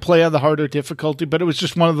back and play on the harder difficulty, but it was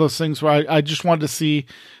just one of those things where I just wanted to see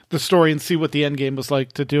the story and see what the end game was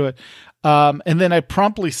like to do it. And then I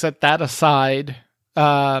promptly set that aside,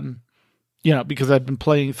 because I'd been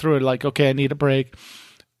playing through it like, okay, I need a break.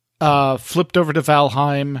 Flipped over to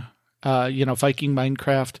Valheim, Viking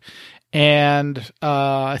Minecraft. And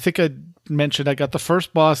I think I mentioned I got the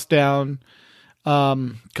first boss down,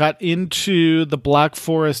 got into the Black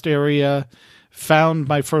Forest area, found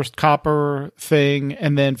my first copper thing,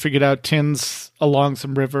 and then figured out tins along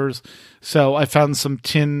some rivers. So I found some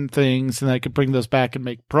tin things, and I could bring those back and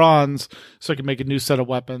make bronze, so I could make a new set of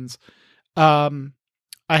weapons. I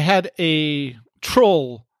had a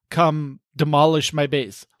troll come demolish my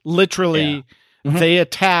base. Literally, they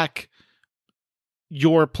attack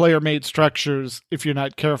your player-made structures if you're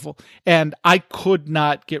not careful. And I could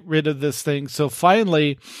not get rid of this thing. So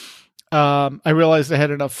finally, I realized I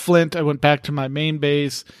had enough flint. I went back to my main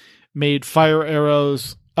base, made fire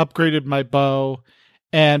arrows, upgraded my bow,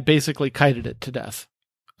 and basically kited it to death.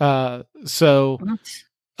 So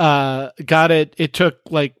got it. It took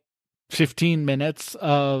like 15 minutes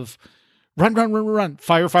of run,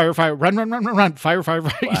 fire, run, fire.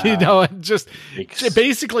 Wow. And just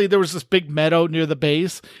basically there was this big meadow near the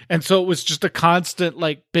base. And so it was just a constant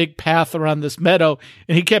like big path around this meadow.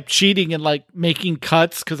 And he kept cheating and like making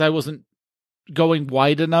cuts because I wasn't going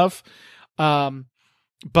wide enough.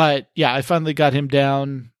 But yeah, I finally got him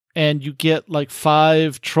down, and you get like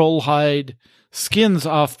 5 troll hide skins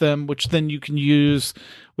off them, which then you can use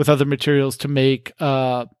with other materials to make,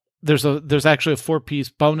 there's actually a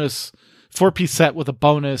 4-piece set with a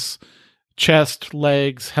bonus chest,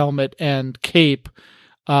 legs, helmet, and cape,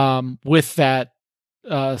 with that,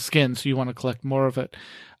 skin. So you want to collect more of it.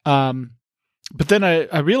 But then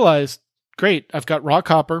I realized, great, I've got raw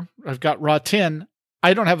copper, I've got raw tin,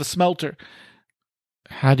 I don't have a smelter.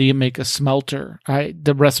 How do you make a smelter?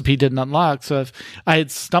 The recipe didn't unlock. So I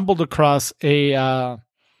had stumbled across a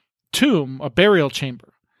tomb, a burial chamber.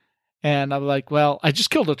 And I'm like, well, I just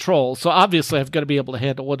killed a troll. So obviously I've got to be able to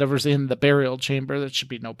handle whatever's in the burial chamber. That should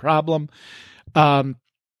be no problem. Went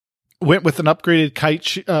with an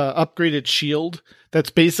upgraded shield. That's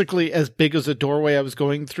basically as big as a doorway I was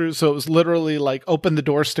going through. So it was literally like, open the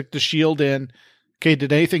door, stick the shield in. Okay,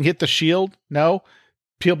 did anything hit the shield? No.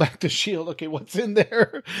 Peel back the shield. Okay, what's in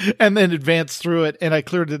there? And then advance through it. And I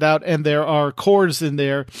cleared it out. And there are cores in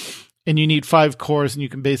there. And you need 5 cores. And you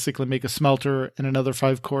can basically make a smelter and another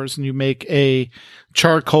 5 cores. And you make a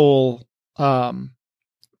charcoal, I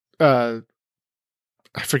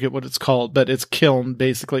forget what it's called, but it's kiln.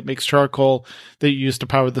 Basically, it makes charcoal that you use to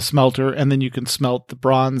power the smelter. And then you can smelt the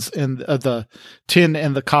bronze and the tin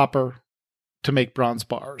and the copper to make bronze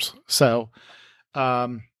bars. So,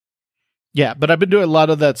 yeah, but I've been doing a lot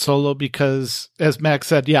of that solo because, as Max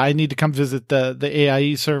said, yeah, I need to come visit the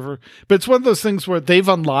AIE server. But it's one of those things where they've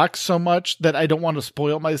unlocked so much that I don't want to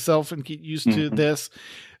spoil myself and get used to this.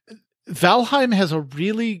 Valheim has a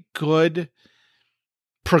really good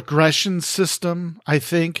progression system, I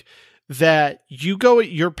think, that you go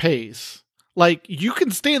at your pace. Like, you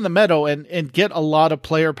can stay in the meadow and get a lot of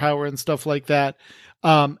player power and stuff like that,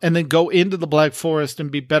 and then go into the Black Forest and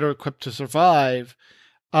be better equipped to survive.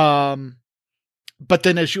 But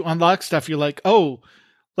then as you unlock stuff, you're like, oh,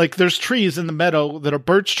 like there's trees in the meadow that are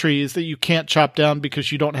birch trees that you can't chop down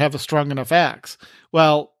because you don't have a strong enough axe.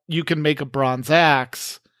 Well, you can make a bronze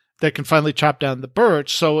axe that can finally chop down the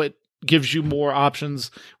birch. So it gives you more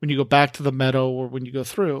options when you go back to the meadow or when you go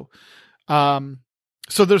through. So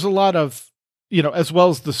there's a lot of, as well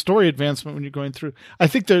as the story advancement when you're going through. I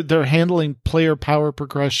think they're handling player power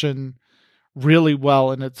progression really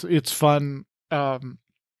well, and it's fun.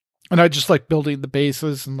 And I just like building the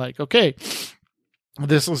bases and like, okay,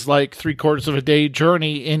 this is like 3/4 of a day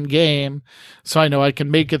journey in game. So I know I can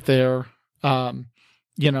make it there. I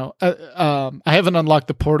haven't unlocked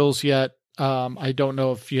the portals yet. I don't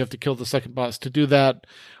know if you have to kill the second boss to do that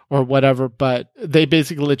or whatever, but they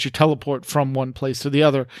basically let you teleport from one place to the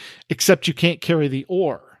other, except you can't carry the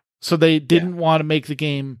ore. So they didn't want to make the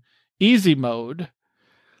game easy mode.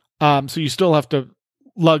 So you still have to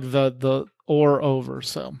lug the ore over.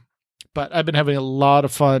 So, but I've been having a lot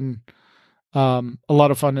of fun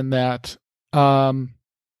in that.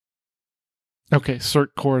 Okay, cert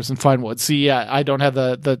cores and fine wood. See, yeah, I don't have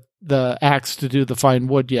the axe to do the fine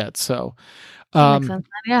wood yet. So, makes sense.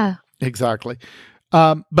 Yeah, exactly.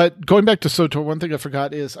 But going back to SWTOR, one thing I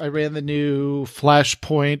forgot is I ran the new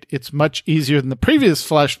Flashpoint. It's much easier than the previous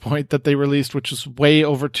Flashpoint that they released, which was way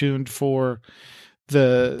overtuned for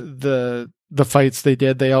the fights they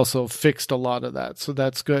did. They also fixed a lot of that, so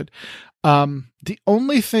that's good. The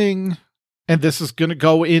only thing, and this is going to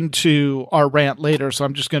go into our rant later, so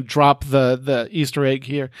I'm just going to drop the Easter egg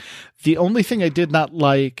here. The only thing I did not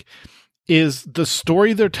like is the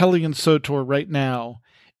story they're telling in SWTOR right now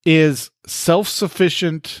is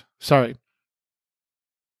self-sufficient. Sorry,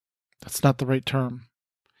 that's not the right term.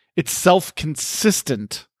 It's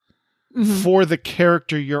self-consistent for the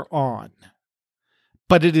character you're on,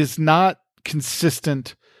 but it is not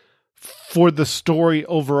consistent for the story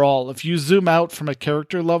overall. If you zoom out from a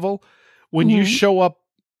character level, when you show up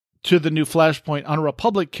to the new Flashpoint on a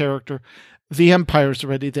Republic character, the Empire's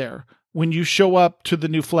already there. When you show up to the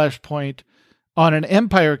new Flashpoint on an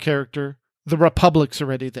Empire character, the Republic's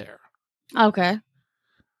already there. Okay.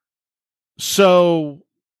 So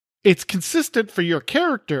it's consistent for your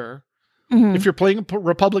character. If you're playing a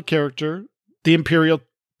Republic character, the Imperial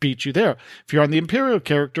beats you there. If you're on the Imperial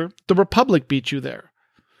character, the Republic beats you there.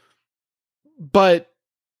 But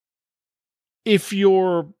if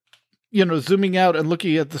you're, zooming out and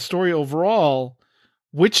looking at the story overall,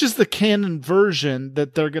 which is the canon version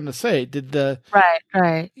that they're going to say? Did the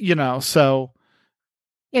right? So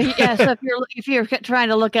Yeah. So if you're trying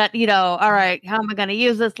to look at, all right, how am I going to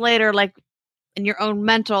use this later? Like in your own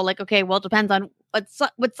mental, like, okay, well, it depends on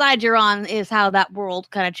what side you're on is how that world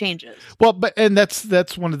kind of changes. Well, and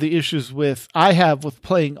that's one of the issues I have with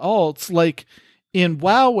playing alts. Like in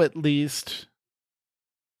WoW, at least,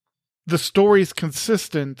 the story's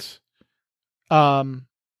consistent. The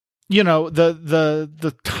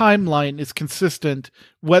timeline is consistent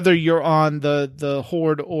whether you're on the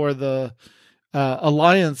Horde or the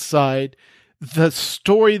Alliance side. The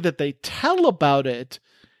story that they tell about it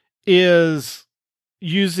is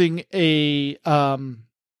using a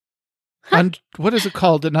what is it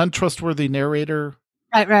called? An untrustworthy narrator.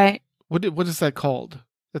 Right. What is that called?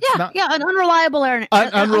 It's an unreliable narrator.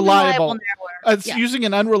 Unreliable. It's using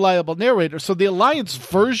an unreliable narrator. So the Alliance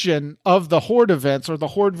version of the Horde events or the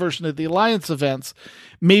Horde version of the Alliance events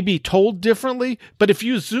may be told differently, but if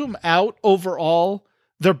you zoom out overall,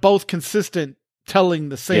 they're both consistent, telling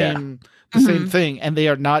the same same thing, and they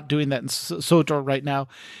are not doing that in SOTOR right now,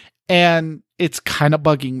 and it's kind of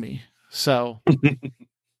bugging me. So,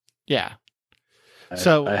 yeah.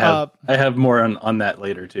 I have more on that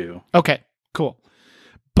later too. Okay, cool.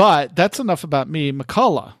 But that's enough about me.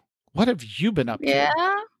 McCullough, what have you been up to? Yeah.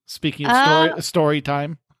 Speaking of story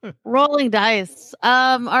time. Rolling dice.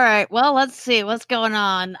 All right. Well, let's see what's going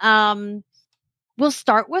on. We'll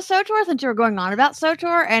start with SOTOR since you were going on about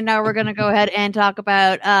SOTOR, and now we're going to go ahead and talk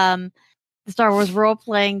about the Star Wars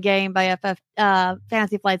role-playing game by FF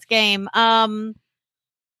Fantasy Flight's game.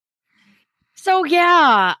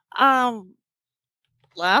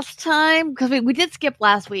 Last time, because we did skip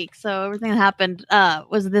last week, so everything that happened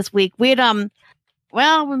was this week. We had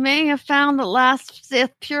we may have found the last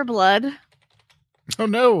Sith pureblood. Oh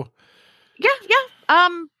no. Yeah.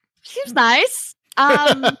 Seems nice.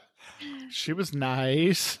 She was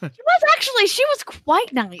nice. She was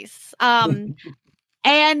quite nice.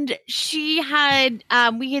 And she had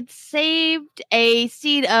we had saved a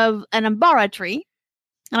seed of an Umbara tree.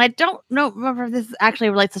 And I don't remember if this actually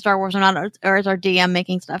relates to Star Wars or not, or is our DM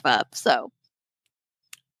making stuff up. So,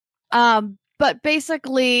 but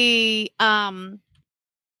basically,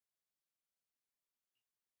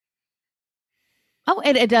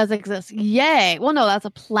 it does exist. Yay! Well, no, that's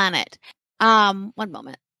a planet. One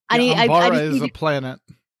moment. Umbara is a planet.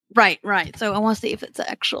 Right. So I want to see if it's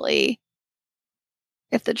actually.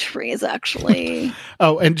 If the tree is actually...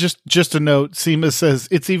 Oh, and just a note, Seema says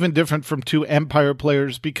it's even different from two Empire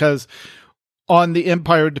players because on the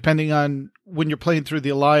Empire, depending on when you're playing through the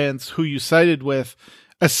Alliance, who you sided with,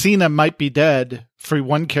 Asina might be dead for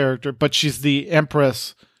one character, but she's the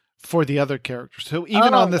Empress for the other character. So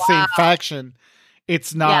even on the same faction,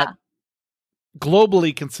 it's not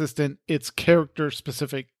globally consistent. It's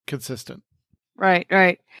character-specific consistent.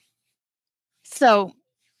 Right. So...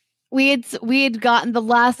 We had gotten the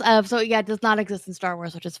last of it does not exist in Star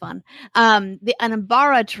Wars, which is fun. An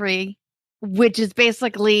Umbara tree, which is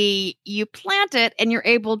basically you plant it and you're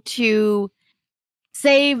able to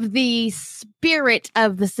save the spirit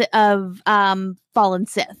of fallen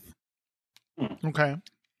Sith. Okay.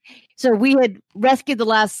 So we had rescued the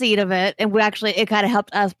last seed of it, and it kind of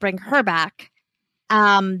helped us bring her back.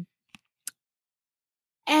 And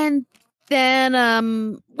then, a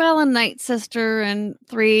Night Sister and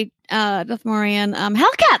 3 Deathmorian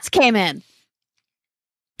Hellcats came in.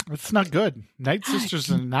 It's not good. Night Sisters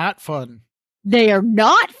are not fun. They are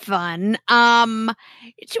not fun.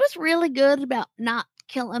 She was really good about not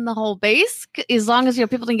killing the whole base. As long as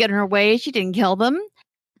people didn't get in her way, she didn't kill them.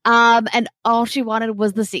 And all she wanted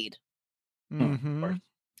was the seed. Mm-hmm.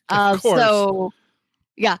 Of course. So,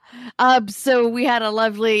 yeah. So we had a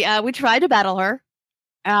lovely. We tried to battle her.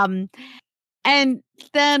 And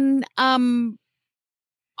then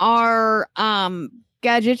our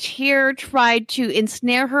Gadgeteer tried to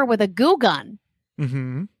ensnare her with a goo gun.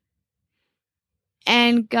 Mm-hmm.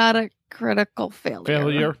 And got a critical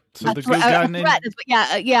failure. So that's the goo gun.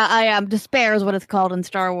 I am. Despair is what it's called in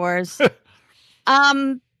Star Wars.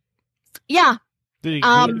 Yeah. Did he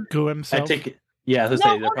goo himself? I take it. Yeah,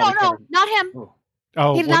 no, not him.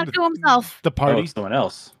 Oh, he did not goo himself. The party. Someone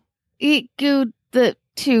else. He gooed the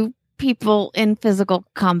 2 people in physical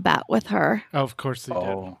combat with her. Oh, of course they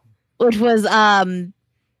did. Which was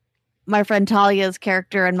my friend Talia's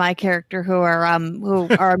character and my character, who are a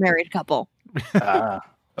married couple. Hence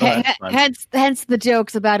the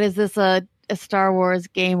jokes about, is this a Star Wars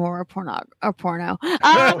game or a porno?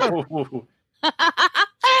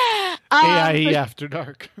 AIE After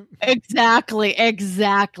Dark. Exactly.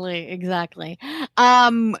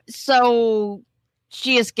 So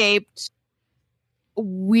she escaped.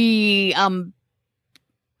 we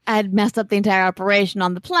had messed up the entire operation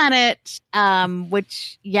on the planet,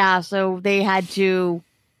 which, so they had to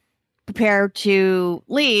prepare to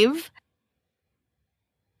leave.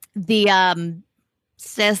 The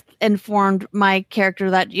Sith informed my character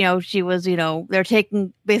that, she was,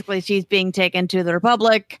 she's being taken to the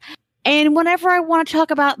Republic. And whenever I want to talk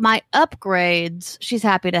about my upgrades, she's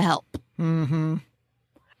happy to help. Mm-hmm.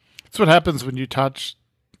 That's what happens when you touch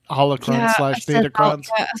holocron / Datacrons.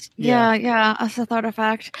 A Sith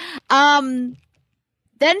artifact.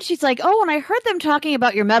 Then she's like, oh, and I heard them talking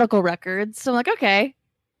about your medical records. So I'm like, okay.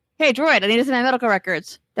 Hey, droid, I need to see my medical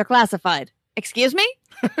records. They're classified. Excuse me?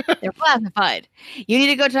 They're classified. You need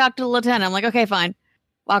to go talk to the lieutenant. I'm like, okay, fine.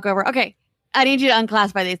 Walk over. Okay, I need you to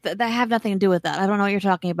unclassify these. That have nothing to do with that. I don't know what you're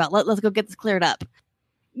talking about. Let's go get this cleared up.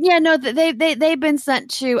 Yeah, no, they've been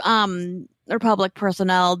sent to Republic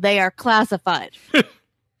personnel. They are classified.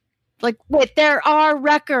 Like, wait, there are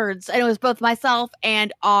records. And it was both myself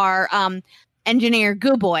and our engineer,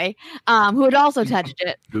 Goo Boy, who had also touched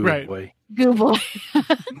it. Goo Boy.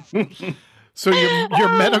 So your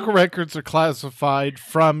medical records are classified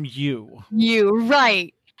from you. You,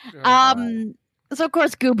 right. So, of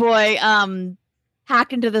course, Goo Boy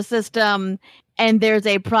hacked into the system, and there's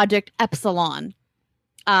a Project Epsilon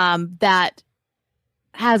that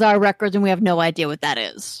has our records, and we have no idea what that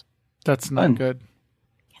is. That's not good.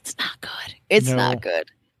 It's not good. It's not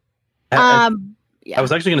good. I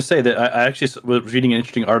was actually going to say that I actually was reading an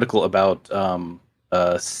interesting article about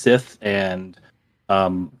Sith and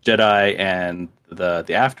Jedi and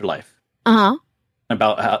the afterlife.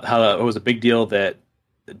 About how it was a big deal that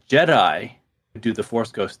the Jedi could do the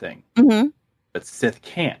Force Ghost thing, but Sith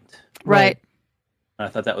can't. Right. And I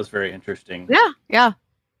thought that was very interesting. Yeah.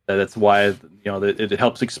 That's why it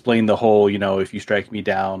helps explain the whole. If you strike me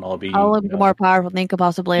down, I'll be more powerful than you could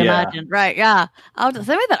possibly imagine. Right? Yeah. I'll send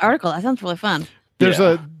me that article. That sounds really fun. There's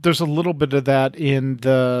a little bit of that in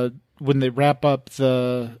when they wrap up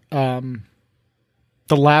the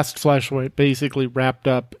last flashpoint, basically wrapped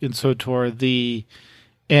up in SWTOR the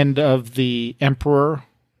end of the Emperor,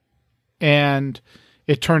 and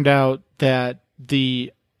it turned out that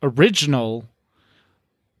the original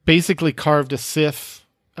basically carved a Sith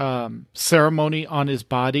ceremony on his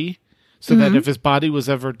body, so that if his body was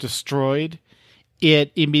ever destroyed,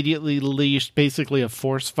 it immediately leashed basically a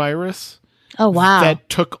Force virus. Oh wow! That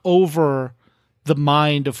took over the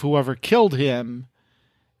mind of whoever killed him,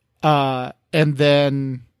 and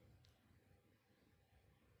then,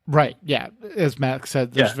 right, as Max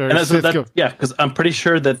said, there's because I'm pretty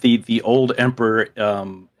sure that the old Emperor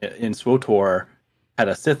in SWTOR had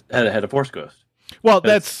a Force Ghost. Well,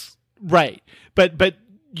 that's right, but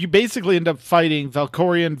you basically end up fighting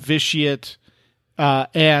Valkorion, Vitiate,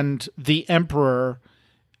 and the Emperor.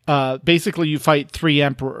 Basically, you fight 3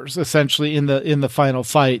 emperors essentially in the final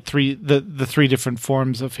fight. The 3 different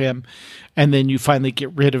forms of him, and then you finally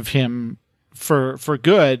get rid of him for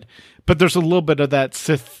good. But there's a little bit of that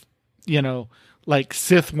Sith, like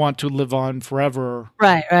Sith want to live on forever,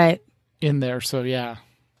 right, in there. So yeah,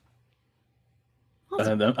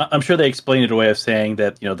 I'm sure they explained it a way of saying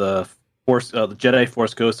that the Force, the Jedi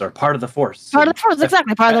Force Ghosts are part of the Force. Part of the Force,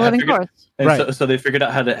 exactly. Part of the living Force. And right. So they figured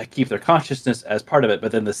out how to keep their consciousness as part of it,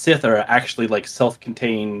 but then the Sith are actually like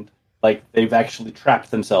self-contained, like they've actually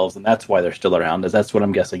trapped themselves, and that's why they're still around. That's what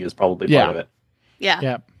I'm guessing is probably part of it.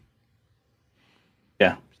 Yeah.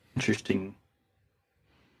 Interesting.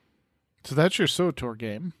 So that's your SWTOR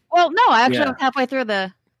game. Well, no, I actually was halfway through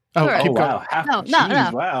the. Wow!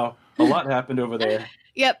 Wow, a lot happened over there.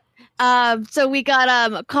 Yep. So we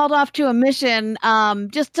got called off to a mission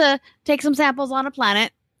just to take some samples on a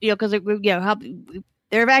planet, because they're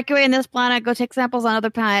evacuating this planet, go take samples on another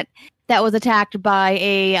planet that was attacked by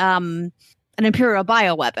an Imperial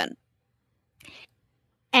bioweapon.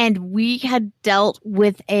 And we had dealt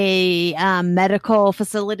with a medical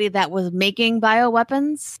facility that was making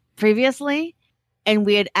bioweapons previously, and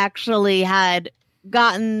we had actually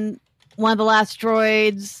gotten one of the last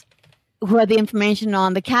droids who had the information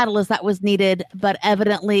on the catalyst that was needed, but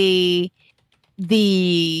evidently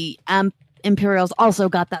the Imperials also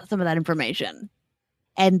got some of that information.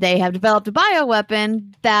 And they have developed a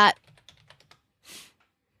bioweapon that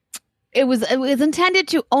it was intended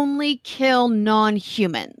to only kill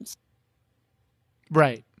non-humans.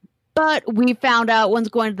 Right. But we found out once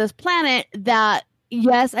going to this planet that,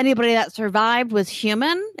 yes, anybody that survived was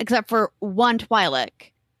human, except for one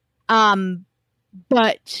Twi'lek.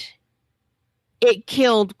 But it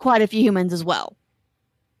killed quite a few humans as well.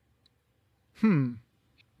 So you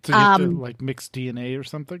have to mix DNA or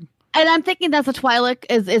something? And I'm thinking that's a Twi'lek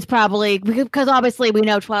is probably because obviously we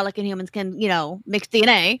know Twi'lek and humans can, mix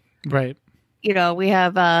DNA. Right. We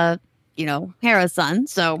have Hera's son,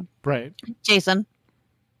 so Right. Jason.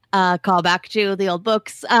 Call back to the old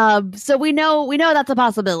books. So we know that's a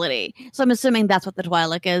possibility. So I'm assuming that's what the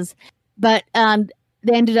Twi'lek is. But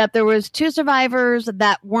they ended up there was 2 survivors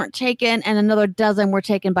that weren't taken, and another dozen were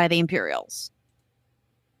taken by the Imperials.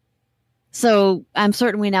 So I'm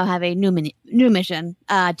certain we now have a new mission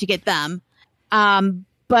to get them.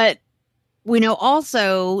 But we know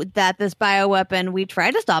also that this bioweapon, we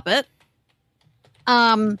tried to stop it.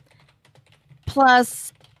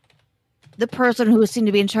 Plus, the person who seemed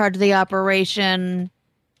to be in charge of the operation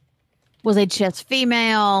was a Chiss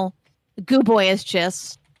female. Goo Boy is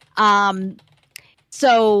Chiss.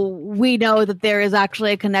 So we know that there is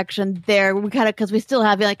actually a connection there. We because we still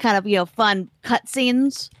have fun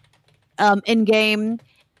cutscenes in game.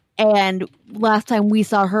 And last time we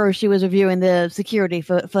saw her, she was reviewing the security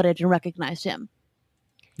footage and recognized him.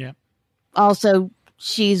 Yeah. Also,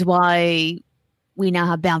 she's why we now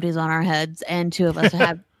have bounties on our heads, and 2 of us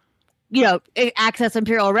have, access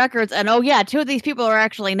Imperial records. And 2 of these people are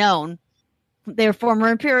actually known. They're former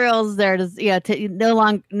Imperials. They're just, no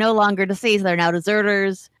longer deceased. They're now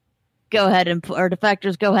deserters. Go ahead or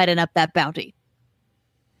defectors. Go ahead and up that bounty.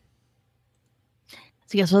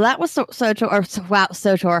 So that was SWTOR.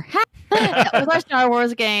 That was our Star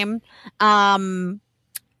Wars game. Call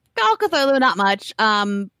Cthulhu, not much.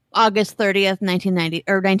 August 30th,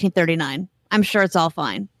 1939. I'm sure it's all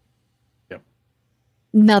fine. Yep.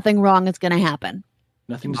 Nothing wrong is going to happen.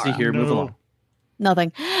 Nothing to see here. Move along.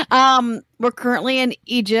 Nothing. We're currently in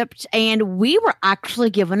Egypt, and we were actually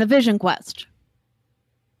given a vision quest.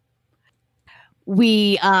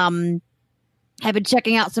 We have been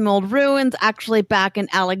checking out some old ruins, actually back in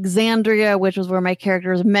Alexandria, which was where my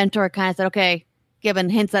character's mentor kind of said, okay, given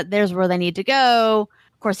hints that there's where they need to go.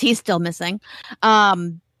 Of course, he's still missing.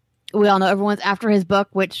 We all know everyone's after his book,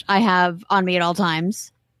 which I have on me at all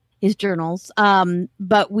times, his journals.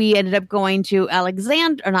 But we ended up going to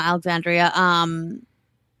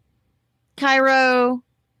Cairo.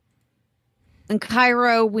 In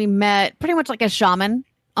Cairo, we met pretty much like a shaman,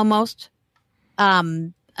 almost.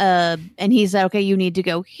 And he said, okay, you need to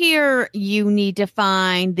go here. You need to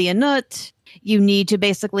find the Anut. You need to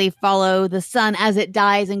basically follow the sun as it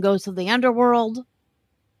dies and goes to the underworld.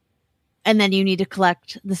 And then you need to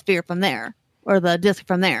collect the spear from there, or the disc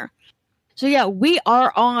from there. So we're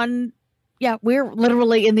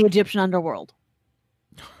literally in the Egyptian underworld.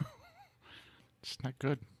 It's not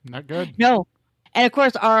good. Not good. No. And of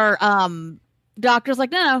course our doctor's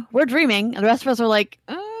like, no, we're dreaming. And the rest of us are like,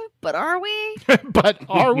 but are we? But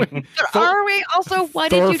are we? But are we? Also, why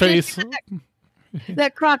did you just do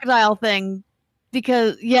that crocodile thing?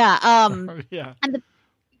 Because, yeah.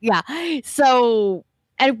 So,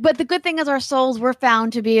 but the good thing is our souls were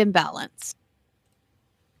found to be in balance.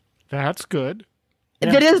 That's good.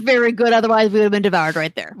 Yeah. That is very good. Otherwise, we would have been devoured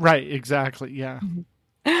right there. Right. Exactly. Yeah.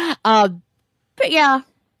 But yeah.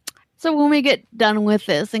 So when we get done with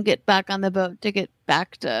this and get back on the boat to get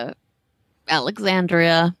back to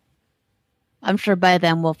Alexandria, I'm sure by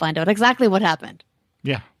then we'll find out exactly what happened.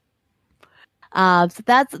 Yeah. So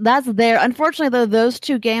that's there. Unfortunately, though, those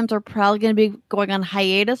 2 games are probably going to be going on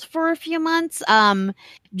hiatus for a few months,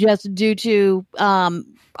 just due to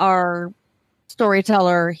our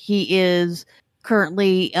storyteller. He is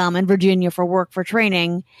currently in Virginia for work for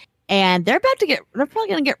training, and they're probably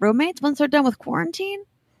going to get roommates once they're done with quarantine.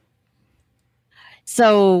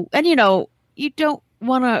 So, and you don't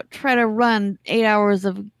want to try to run 8 hours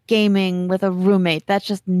of gaming with a roommate. That's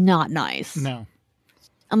just not nice. No.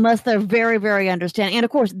 Unless they're very, very understanding. And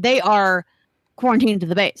of course, they are quarantined to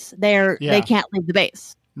the base. They can't leave the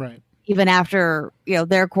base. Right. Even after,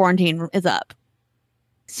 their quarantine is up.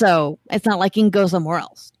 So it's not like you can go somewhere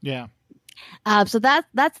else. Yeah. So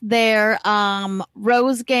that's their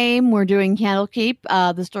Rose game. We're doing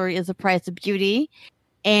Candlekeep. The story is The Price of Beauty.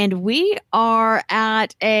 And we are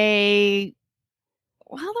at they're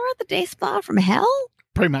at the day spa from hell?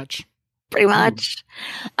 Pretty much.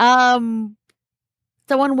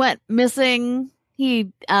 Someone went missing.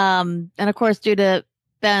 He, and of course, due to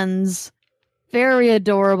Ben's very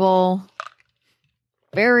adorable,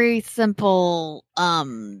 very simple,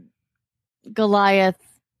 Goliath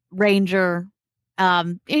Ranger.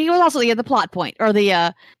 He was also the plot point, or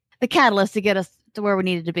the catalyst to get us to where we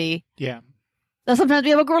needed to be. Yeah. So sometimes we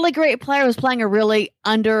have a really great player who's playing a really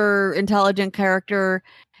under-intelligent character.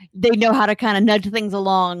 They know how to kind of nudge things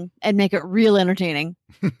along and make it real entertaining.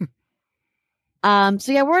 So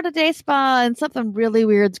yeah, we're at a day spa and something really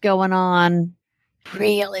weird's going on.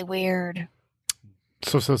 Really weird.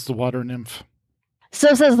 So says the water nymph.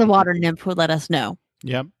 So says the water nymph who let us know.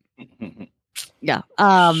 Yep. Yeah.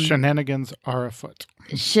 Shenanigans are afoot.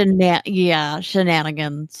 Shenanigans.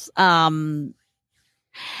 And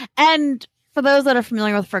for those that are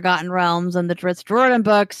familiar with Forgotten Realms and the Drizzt Do'Urden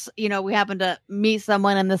books, we happen to meet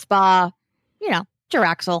someone in the spa,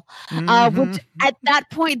 Jiraxel. Which at that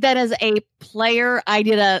point, then as a player, I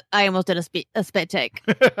almost did a spit take.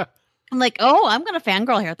 I'm like, oh, I'm gonna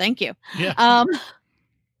fangirl here. Thank you. Yeah.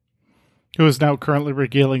 Who is now currently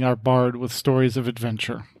regaling our bard with stories of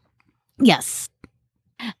adventure. Yes.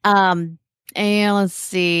 And let's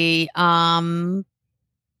see. Dylan,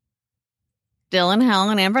 Helen,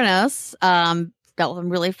 and Inverness dealt with some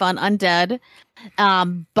really fun undead.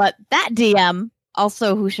 But that DM,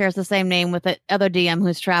 also who shares the same name with the other DM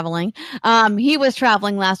who's traveling, he was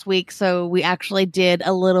traveling last week, so we actually did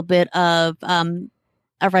a little bit of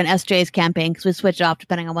our friend SJ's campaign because we switch off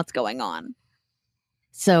depending on what's going on.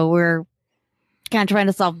 So we're kind of trying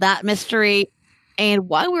to solve that mystery. And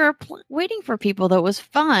while we were waiting for people, that was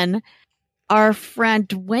fun. Our friend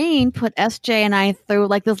Dwayne put SJ and I through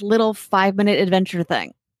like this little 5-minute adventure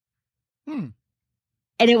thing. And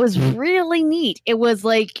it was really neat. It was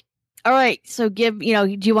like, all right, so do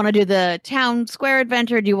you want to do the town square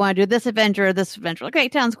adventure? Do you want to do this adventure or this adventure? Okay,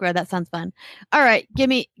 town square, that sounds fun. All right, give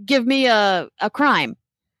me a crime.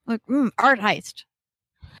 Like, art heist.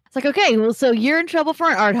 It's like, okay, well, so you're in trouble for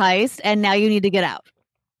an art heist and now you need to get out.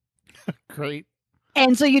 Great.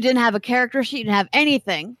 And so you didn't have a character sheet, you didn't have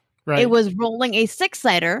anything. Right. It was rolling a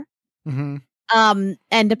 6-sider. Mm-hmm.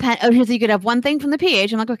 And so you could have one thing from the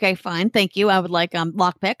PH. I'm like, okay, fine, thank you. I would like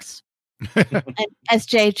lockpicks. And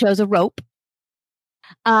SJ chose a rope.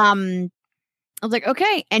 I was like,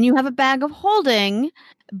 okay, and you have a bag of holding,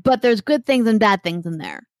 but there's good things and bad things in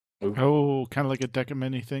there. Oh, kind of like a deck of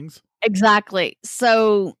many things. Exactly.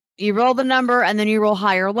 So you roll the number and then you roll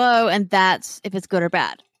high or low, and that's if it's good or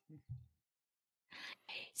bad.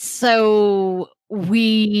 So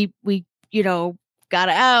we got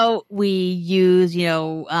it out. We use,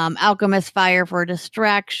 alchemist fire for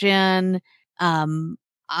distraction,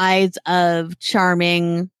 eyes of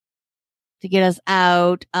charming to get us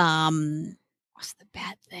out. What's the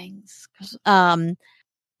bad things?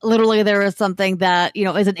 Literally there is something that,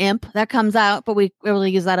 is an imp that comes out, but we really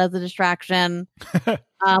use that as a distraction.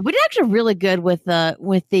 We did actually really good with the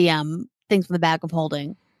things from the bag of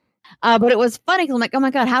holding. But it was funny because I'm like, oh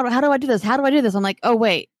my God, how do I do this? How do I do this? I'm like, oh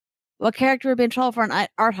wait, what character would be in trouble for an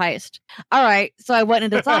art heist? All right. So I went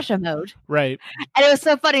into Sasha mode. Right. And it was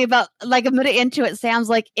so funny about like a minute into it, Sam's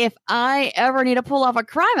like, if I ever need to pull off a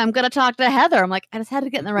crime, I'm going to talk to Heather. I'm like, I just had to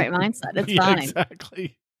get in the right mindset. It's fine.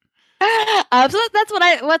 Exactly. So that's what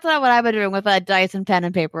I've been doing with dice and pen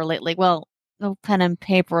and paper lately. Well, no pen and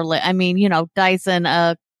paper. I mean, dice and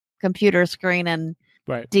a computer screen and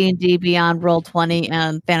right. D&D Beyond, Roll20,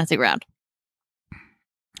 and Fantasy Ground.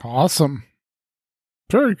 Awesome.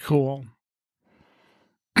 Very cool.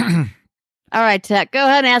 All right, Tech, go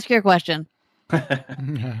ahead and ask your question. All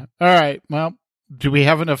right. Well, do we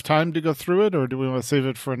have enough time to go through it, or do we want to save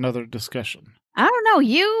it for another discussion? I don't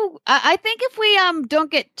know. I think if we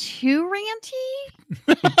don't get too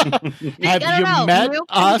ranty. Have you met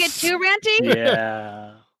us? Get too ranty?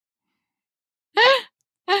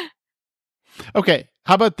 Yeah. Okay.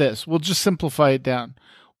 How about this? We'll just simplify it down.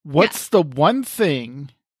 What's the one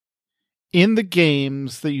thing in the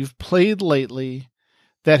games that you've played lately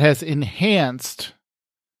that has enhanced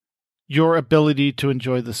your ability to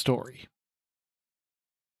enjoy the story?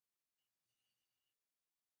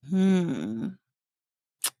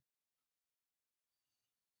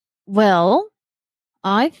 Well,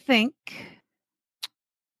 I think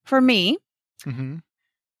for me,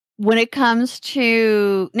 when it comes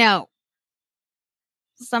to now,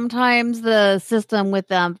 sometimes the system with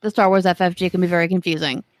the Star Wars FFG can be very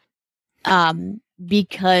confusing,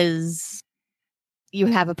 because you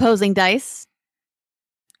have opposing dice,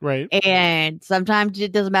 right? And sometimes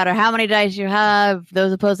it doesn't matter how many dice you have;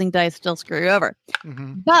 those opposing dice still screw you over.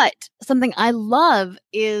 But something I love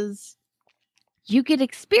is you get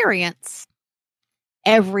experience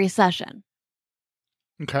every session.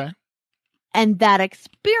 Okay. And that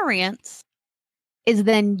experience is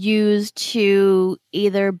then used to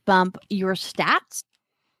either bump your stats,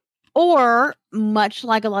 or much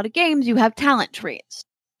like a lot of games, you have talent trees.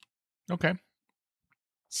 Okay.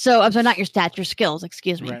 So I'm sorry, not your stats, your skills,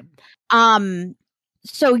 excuse me. Right.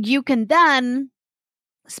 So you can then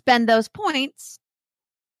spend those points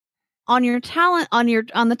on your talent, on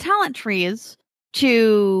the talent trees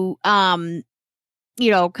to, kind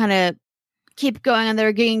of keep going, and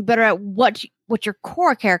they're getting better at what your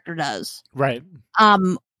core character does. Right.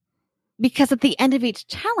 because at the end of each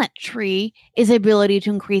talent tree is the ability to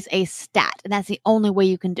increase a stat, and that's the only way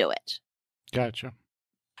you can do it. Gotcha.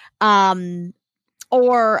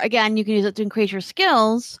 Or again, you can use it to increase your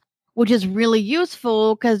skills, which is really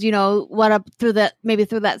useful because what up through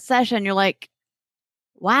that session, you're like,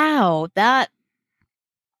 wow, it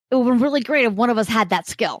would be really great if one of us had that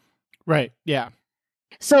skill. Right. Yeah.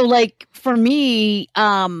 So, like for me,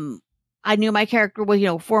 I knew my character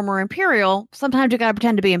was former Imperial. Sometimes you gotta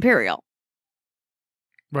pretend to be Imperial.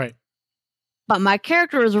 Right. But my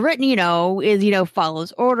character is written, is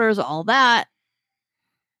follows orders, all that.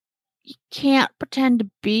 You can't pretend to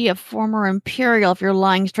be a former Imperial if you're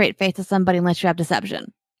lying straight face to somebody unless you have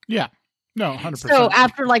deception. Yeah. No, 100%. So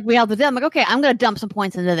after we helped with them, I'm like, okay, I'm gonna dump some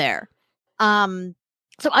points into there.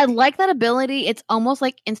 So I like that ability. It's almost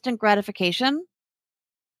like instant gratification.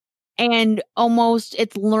 And almost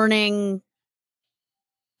it's learning,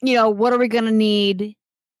 what are we gonna need?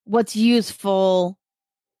 What's useful?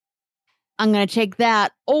 I'm gonna take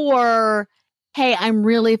that. Or hey, I'm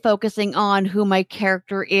really focusing on who my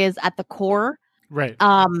character is at the core. Right.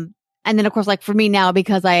 And then of course, like for me now,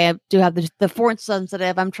 because I do have the force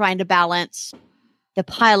sensitive, I'm trying to balance the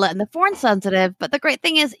pilot and the force sensitive. But the great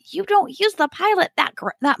thing is you don't use the pilot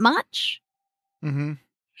that much. Mm-hmm.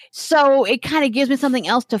 So it kind of gives me something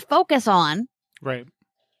else to focus on. Right.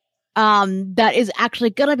 That is actually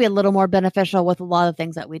going to be a little more beneficial with a lot of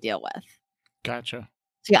things that we deal with. Gotcha.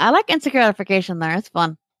 So yeah, I like instant gratification there. It's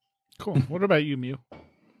fun. Cool. What about you, Mew?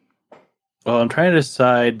 Well, I'm trying to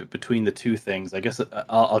decide between the two things. I guess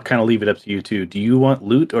I'll kind of leave it up to you two. Do you want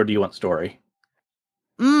loot or do you want story?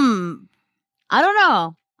 I don't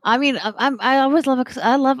know. I mean, I always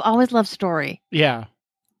always love story. Yeah.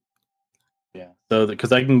 Yeah. So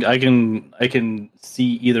because I can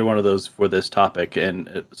see either one of those for this topic,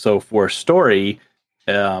 and so for story,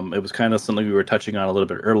 it was kind of something we were touching on a little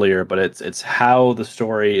bit earlier, but it's how the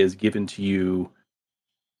story is given to you.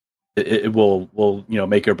 It will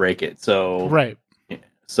make or break it. So right.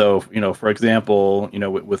 So for example,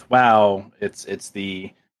 with WoW, it's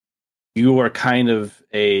you are kind of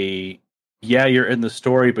you're in the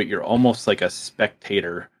story, but you're almost like a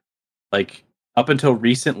spectator. Like up until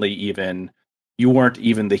recently, even you weren't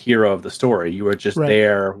even the hero of the story. You were just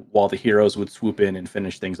there while the heroes would swoop in and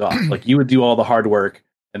finish things off. Like you would do all the hard work,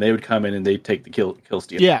 and they would come in and they'd take the kill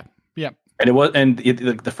steal. Yeah, yeah. And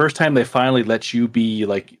the first time they finally let you be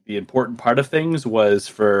like the important part of things was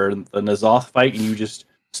for the Nazoth fight, and you just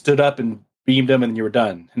stood up and beamed them, and you were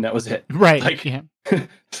done, and that was it. Right. Like, yeah.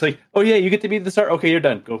 It's like, oh yeah, you get to be the star. Okay, you're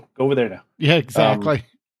done. Go over there now. Yeah, exactly.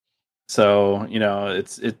 So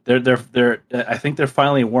they're I think they're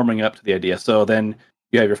finally warming up to the idea. So then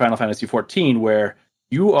you have your Final Fantasy 14 where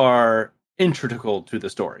you are integral to the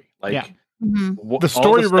story. Like the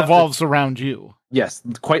story revolves around you. Yes,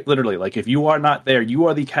 quite literally. Like if you are not there, you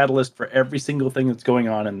are the catalyst for every single thing that's going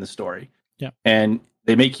on in the story. Yeah. And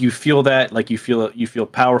they make you feel that, like you feel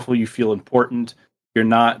powerful, you feel important. You're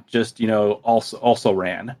not just, also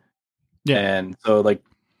ran. Yeah. And so like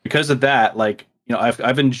because of that, like,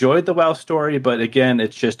 I've enjoyed the WoW story, but again,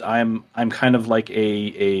 it's just I'm kind of like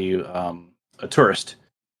a tourist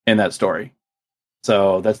in that story.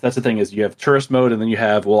 So that's the thing is you have tourist mode, and then you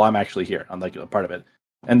have I'm actually here. I'm like a part of it.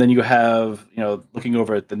 And then you have, looking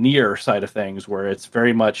over at the near side of things where it's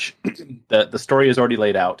very much the story is already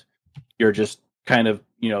laid out. You're just kind of,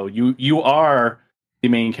 you are the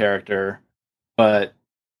main character, but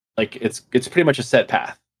like it's pretty much a set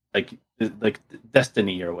path, like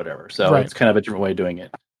destiny or whatever. So It's kind of a different way of doing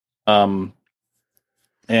it. And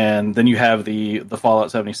then you have the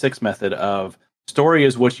Fallout 76 method of story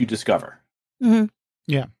is what you discover. Mm-hmm.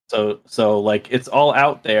 Yeah. So like it's all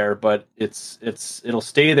out there, but it'll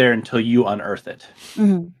stay there until you unearth it.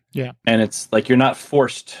 Mm-hmm. Yeah. And it's like you're not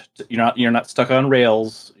forced to, you're not stuck on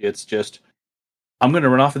rails. It's just I'm going to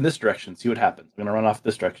run off in this direction, see what happens. I'm going to run off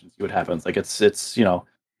this direction, see what happens. Like it's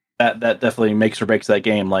that definitely makes or breaks that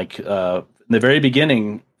game. Like in the very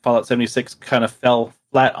beginning, Fallout 76 kind of fell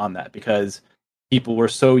flat on that because people were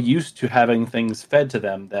so used to having things fed to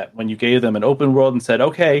them that when you gave them an open world and said,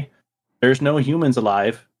 okay, there's no humans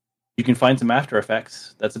alive, you can find some After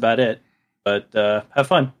Effects. That's about it. But have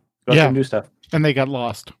fun. Go out and do stuff. And they got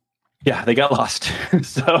lost. Yeah, they got lost.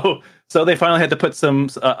 So they finally had to put some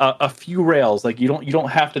a few rails. Like you don't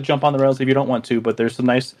have to jump on the rails if you don't want to, but there's some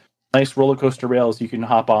nice roller coaster rails you can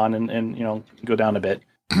hop on and go down a bit.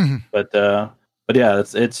 but yeah,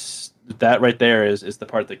 it's that right there is the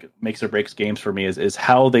part that makes or breaks games for me is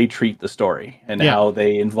how they treat the story and how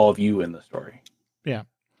they involve you in the story. Yeah.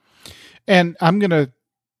 And I'm going to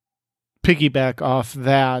piggyback off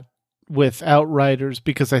that with Outriders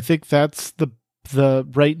because I think that's the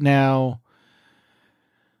right now,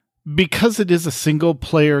 because it is a single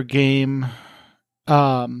player game,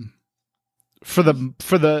 for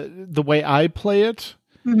the way I play it.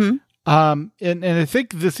 Mm-hmm. And I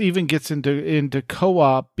think this even gets into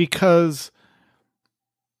co-op because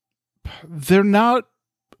they're not,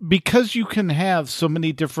 because you can have so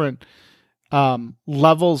many different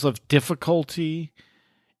levels of difficulty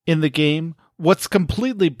in the game. What's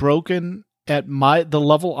completely broken at the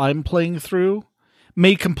level I'm playing through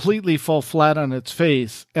may completely fall flat on its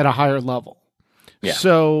face at a higher level. Yeah.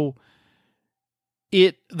 So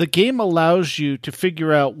the game allows you to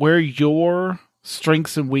figure out where your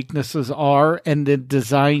strengths and weaknesses are and then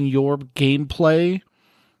design your gameplay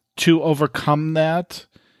to overcome that,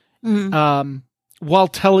 while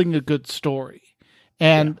telling a good story.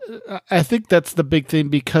 And I think that's the big thing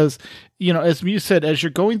because, as you said, as you're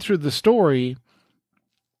going through the story,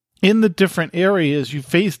 in the different areas, you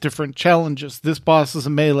face different challenges. This boss is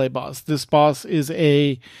a melee boss. This boss is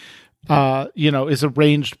is a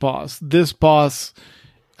ranged boss. This boss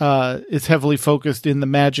is heavily focused in the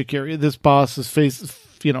magic area. This boss is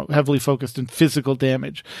heavily focused in physical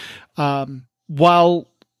damage. While,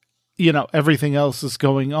 everything else is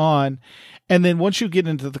going on. And then once you get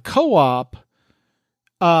into the co-op,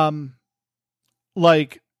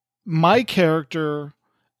 like my character,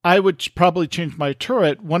 I would probably change my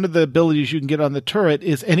turret. One of the abilities you can get on the turret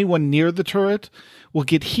is anyone near the turret will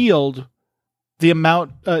get healed the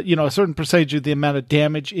amount, a certain percentage of the amount of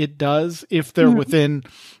damage it does if they're within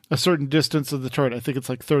a certain distance of the turret. I think it's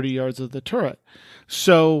like 30 yards of the turret.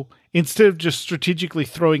 So instead of just strategically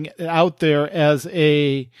throwing it out there as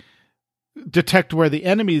a detect where the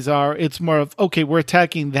enemies are, it's more of, okay, we're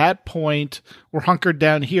attacking that point. We're hunkered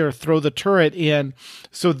down here, throw the turret in.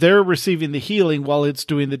 So they're receiving the healing while it's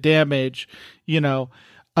doing the damage,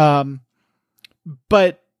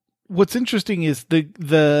 but what's interesting is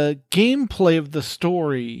the gameplay of the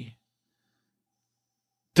story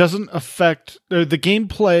doesn't affect, or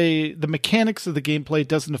the mechanics of the gameplay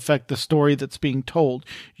doesn't affect the story that's being told.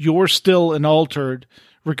 You're still unaltered,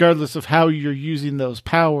 regardless of how you're using those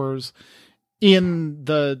powers in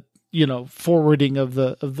the, forwarding of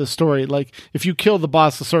the story. Like if you kill the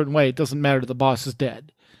boss a certain way, it doesn't matter. The boss is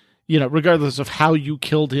dead, regardless of how you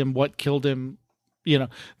killed him, what killed him,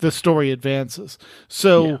 the story advances.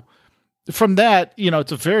 So from that,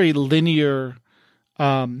 it's a very linear,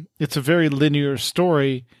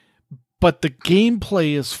 story, but the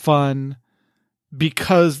gameplay is fun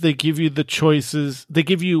because they give you the choices. They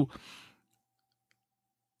give you,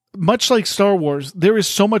 much like Star Wars, there is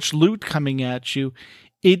so much loot coming at you.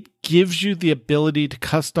 It gives you the ability to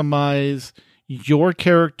customize your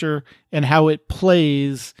character and how it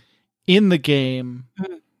plays in the game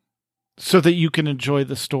so that you can enjoy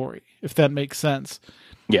the story, if that makes sense.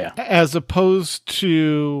 Yeah. As opposed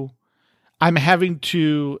to I'm having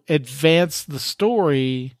to advance the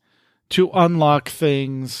story to unlock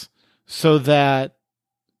things so that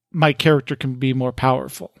my character can be more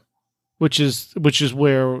powerful. Which is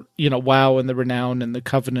where, WoW and the Renown and the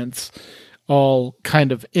Covenants all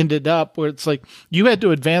kind of ended up, where it's like you had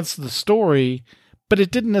to advance the story, but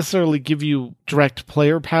it didn't necessarily give you direct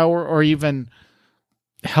player power or even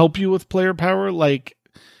help you with player power. Like,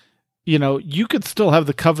 you could still have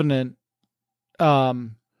the Covenant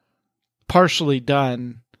partially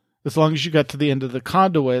done as long as you got to the end of the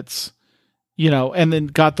conduits, and then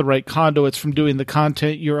got the right conduits from doing the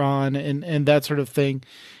content you're on and that sort of thing.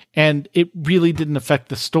 And it really didn't affect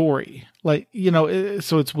the story. Like,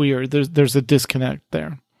 so it's weird. There's a disconnect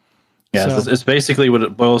there. Yeah, so. It's basically what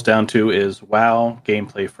it boils down to is WoW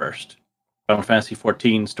gameplay first. Final Fantasy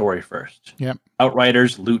 14 story first. Yep.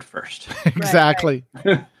 Outriders loot first. Exactly.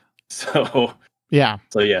 Right. So yeah.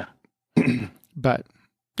 But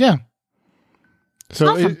yeah. So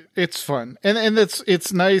awesome. It's fun. And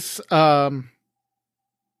it's nice. Oh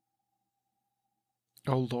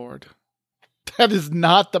Lord. That is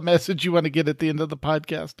not the message you want to get at the end of the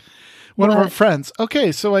podcast. One of our friends.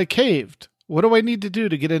 Okay, so I caved. What do I need to do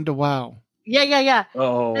to get into WoW? Yeah.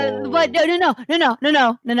 Oh. But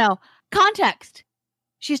no. Context.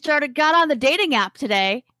 She got on the dating app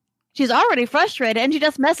today. She's already frustrated, and she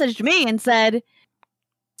just messaged me and said,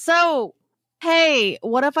 "So, hey,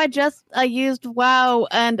 what if I just used WoW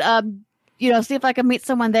and see if I can meet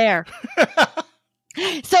someone there?"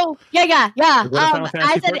 So yeah.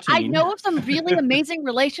 I said I know of some really amazing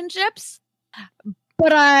relationships,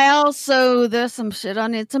 but there's some shit I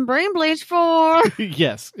need some brain bleach for.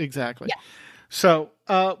 Yes, exactly. Yeah. So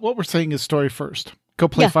what we're saying is story first. Go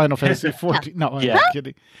play Final Fantasy 14. No, I'm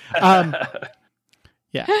kidding.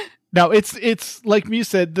 Yeah. No, it's like you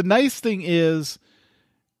said. The nice thing is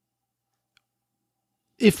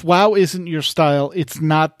if WoW isn't your style, it's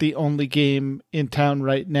not the only game in town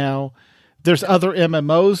right now. There's other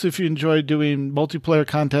MMOs if you enjoy doing multiplayer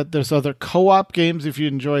content. There's other co-op games if you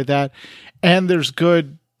enjoy that. And there's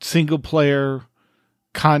good single-player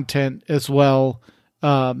content as well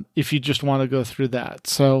if you just want to go through that.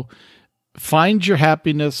 So find your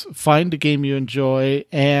happiness, find a game you enjoy,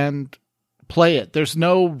 and play it. There's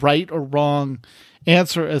no right or wrong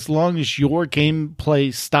answer as long as your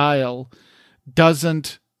gameplay style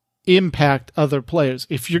doesn't impact other players.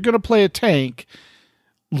 If you're going to play a tank,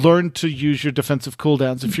 learn to use your defensive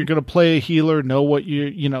cooldowns. If you're going to play a healer, know what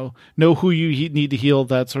know who you need to heal,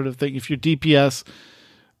 that sort of thing. If you're DPS,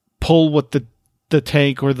 pull what the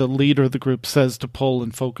tank or the leader of the group says to pull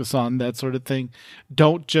and focus on, that sort of thing.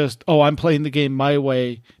 Don't just, I'm playing the game my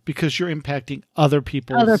way, because you're impacting other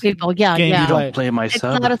people. Yeah. You don't play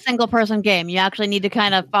myself. It's not a single person game. You actually need to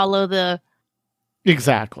kind of follow the...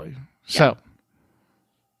 Exactly. Yeah. So,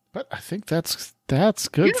 but I think that's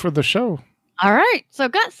good for the show. All right. So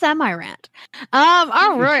got semi-rant.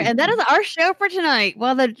 All right. And that is our show for tonight.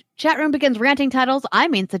 While the chat room begins ranting titles,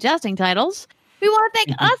 suggesting titles, we want to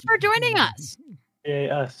thank us for joining us.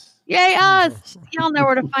 Yay, us. Yay, us. Y'all know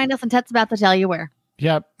where to find us, and Tet's about to tell you where.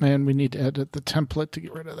 Yep. And we need to edit the template to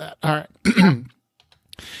get rid of that. All right.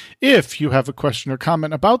 If you have a question or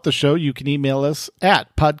comment about the show, you can email us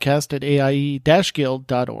at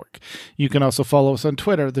podcast@aie-guild.org. You can also follow us on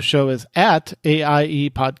Twitter. The show is at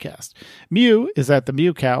AIE Podcast. Mew is at the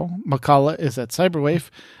Mew Cow. Makala is at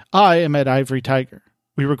Cyberwave. I am at Ivory Tiger.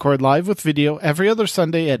 We record live with video every other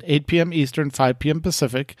Sunday at 8 p.m. Eastern, 5 p.m.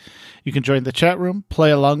 Pacific. You can join the chat room,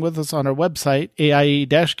 play along with us on our website,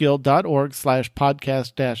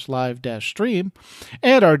 aie-guild.org/podcast-live-stream,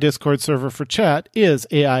 and our Discord server for chat is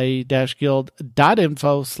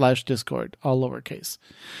aie-guild.info/discord, all lowercase.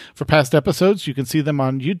 For past episodes, you can see them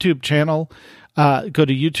on YouTube channel. Go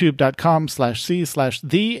to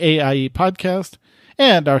youtube.com/c/the AIE podcast.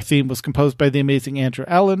 And our theme was composed by the amazing Andrew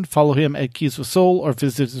Allen. Follow him at Keys with Soul or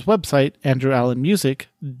visit his website,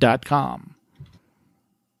 andrewallenmusic.com.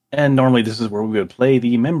 And normally this is where we would play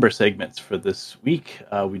the member segments for this week.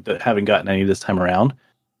 We haven't gotten any this time around,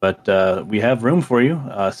 but we have room for you,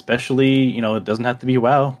 especially, it doesn't have to be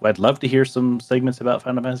WoW. I'd love to hear some segments about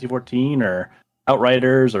Final Fantasy XIV or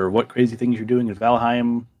Outriders or what crazy things you're doing in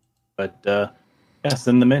Valheim. But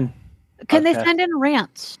send them in. Can they send in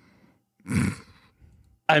rants?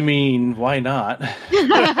 Why not? or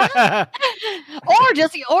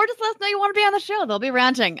just let us know you want to be on the show. They'll be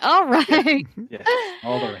ranting. All right. Yeah,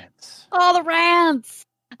 all the rants. All the rants.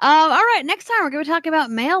 All right. Next time we're going to be talking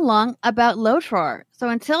about Mailung about Lotor. So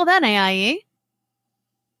until then, AIE,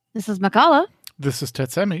 this is Makala. This is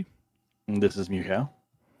Tetsemi. And this is Mukau.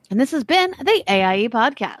 And this has been the AIE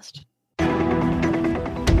Podcast.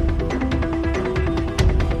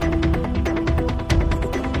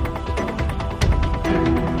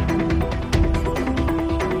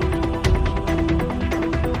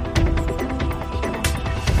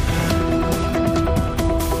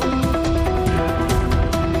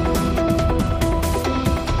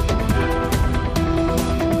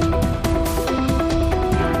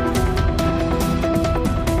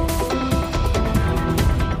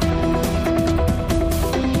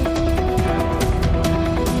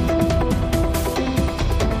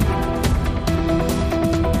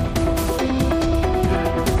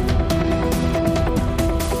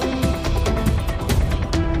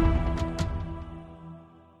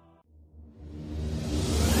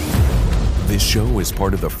 This show is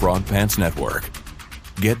part of the Frog Pants Network.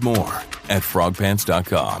 Get more at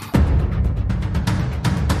frogpants.com.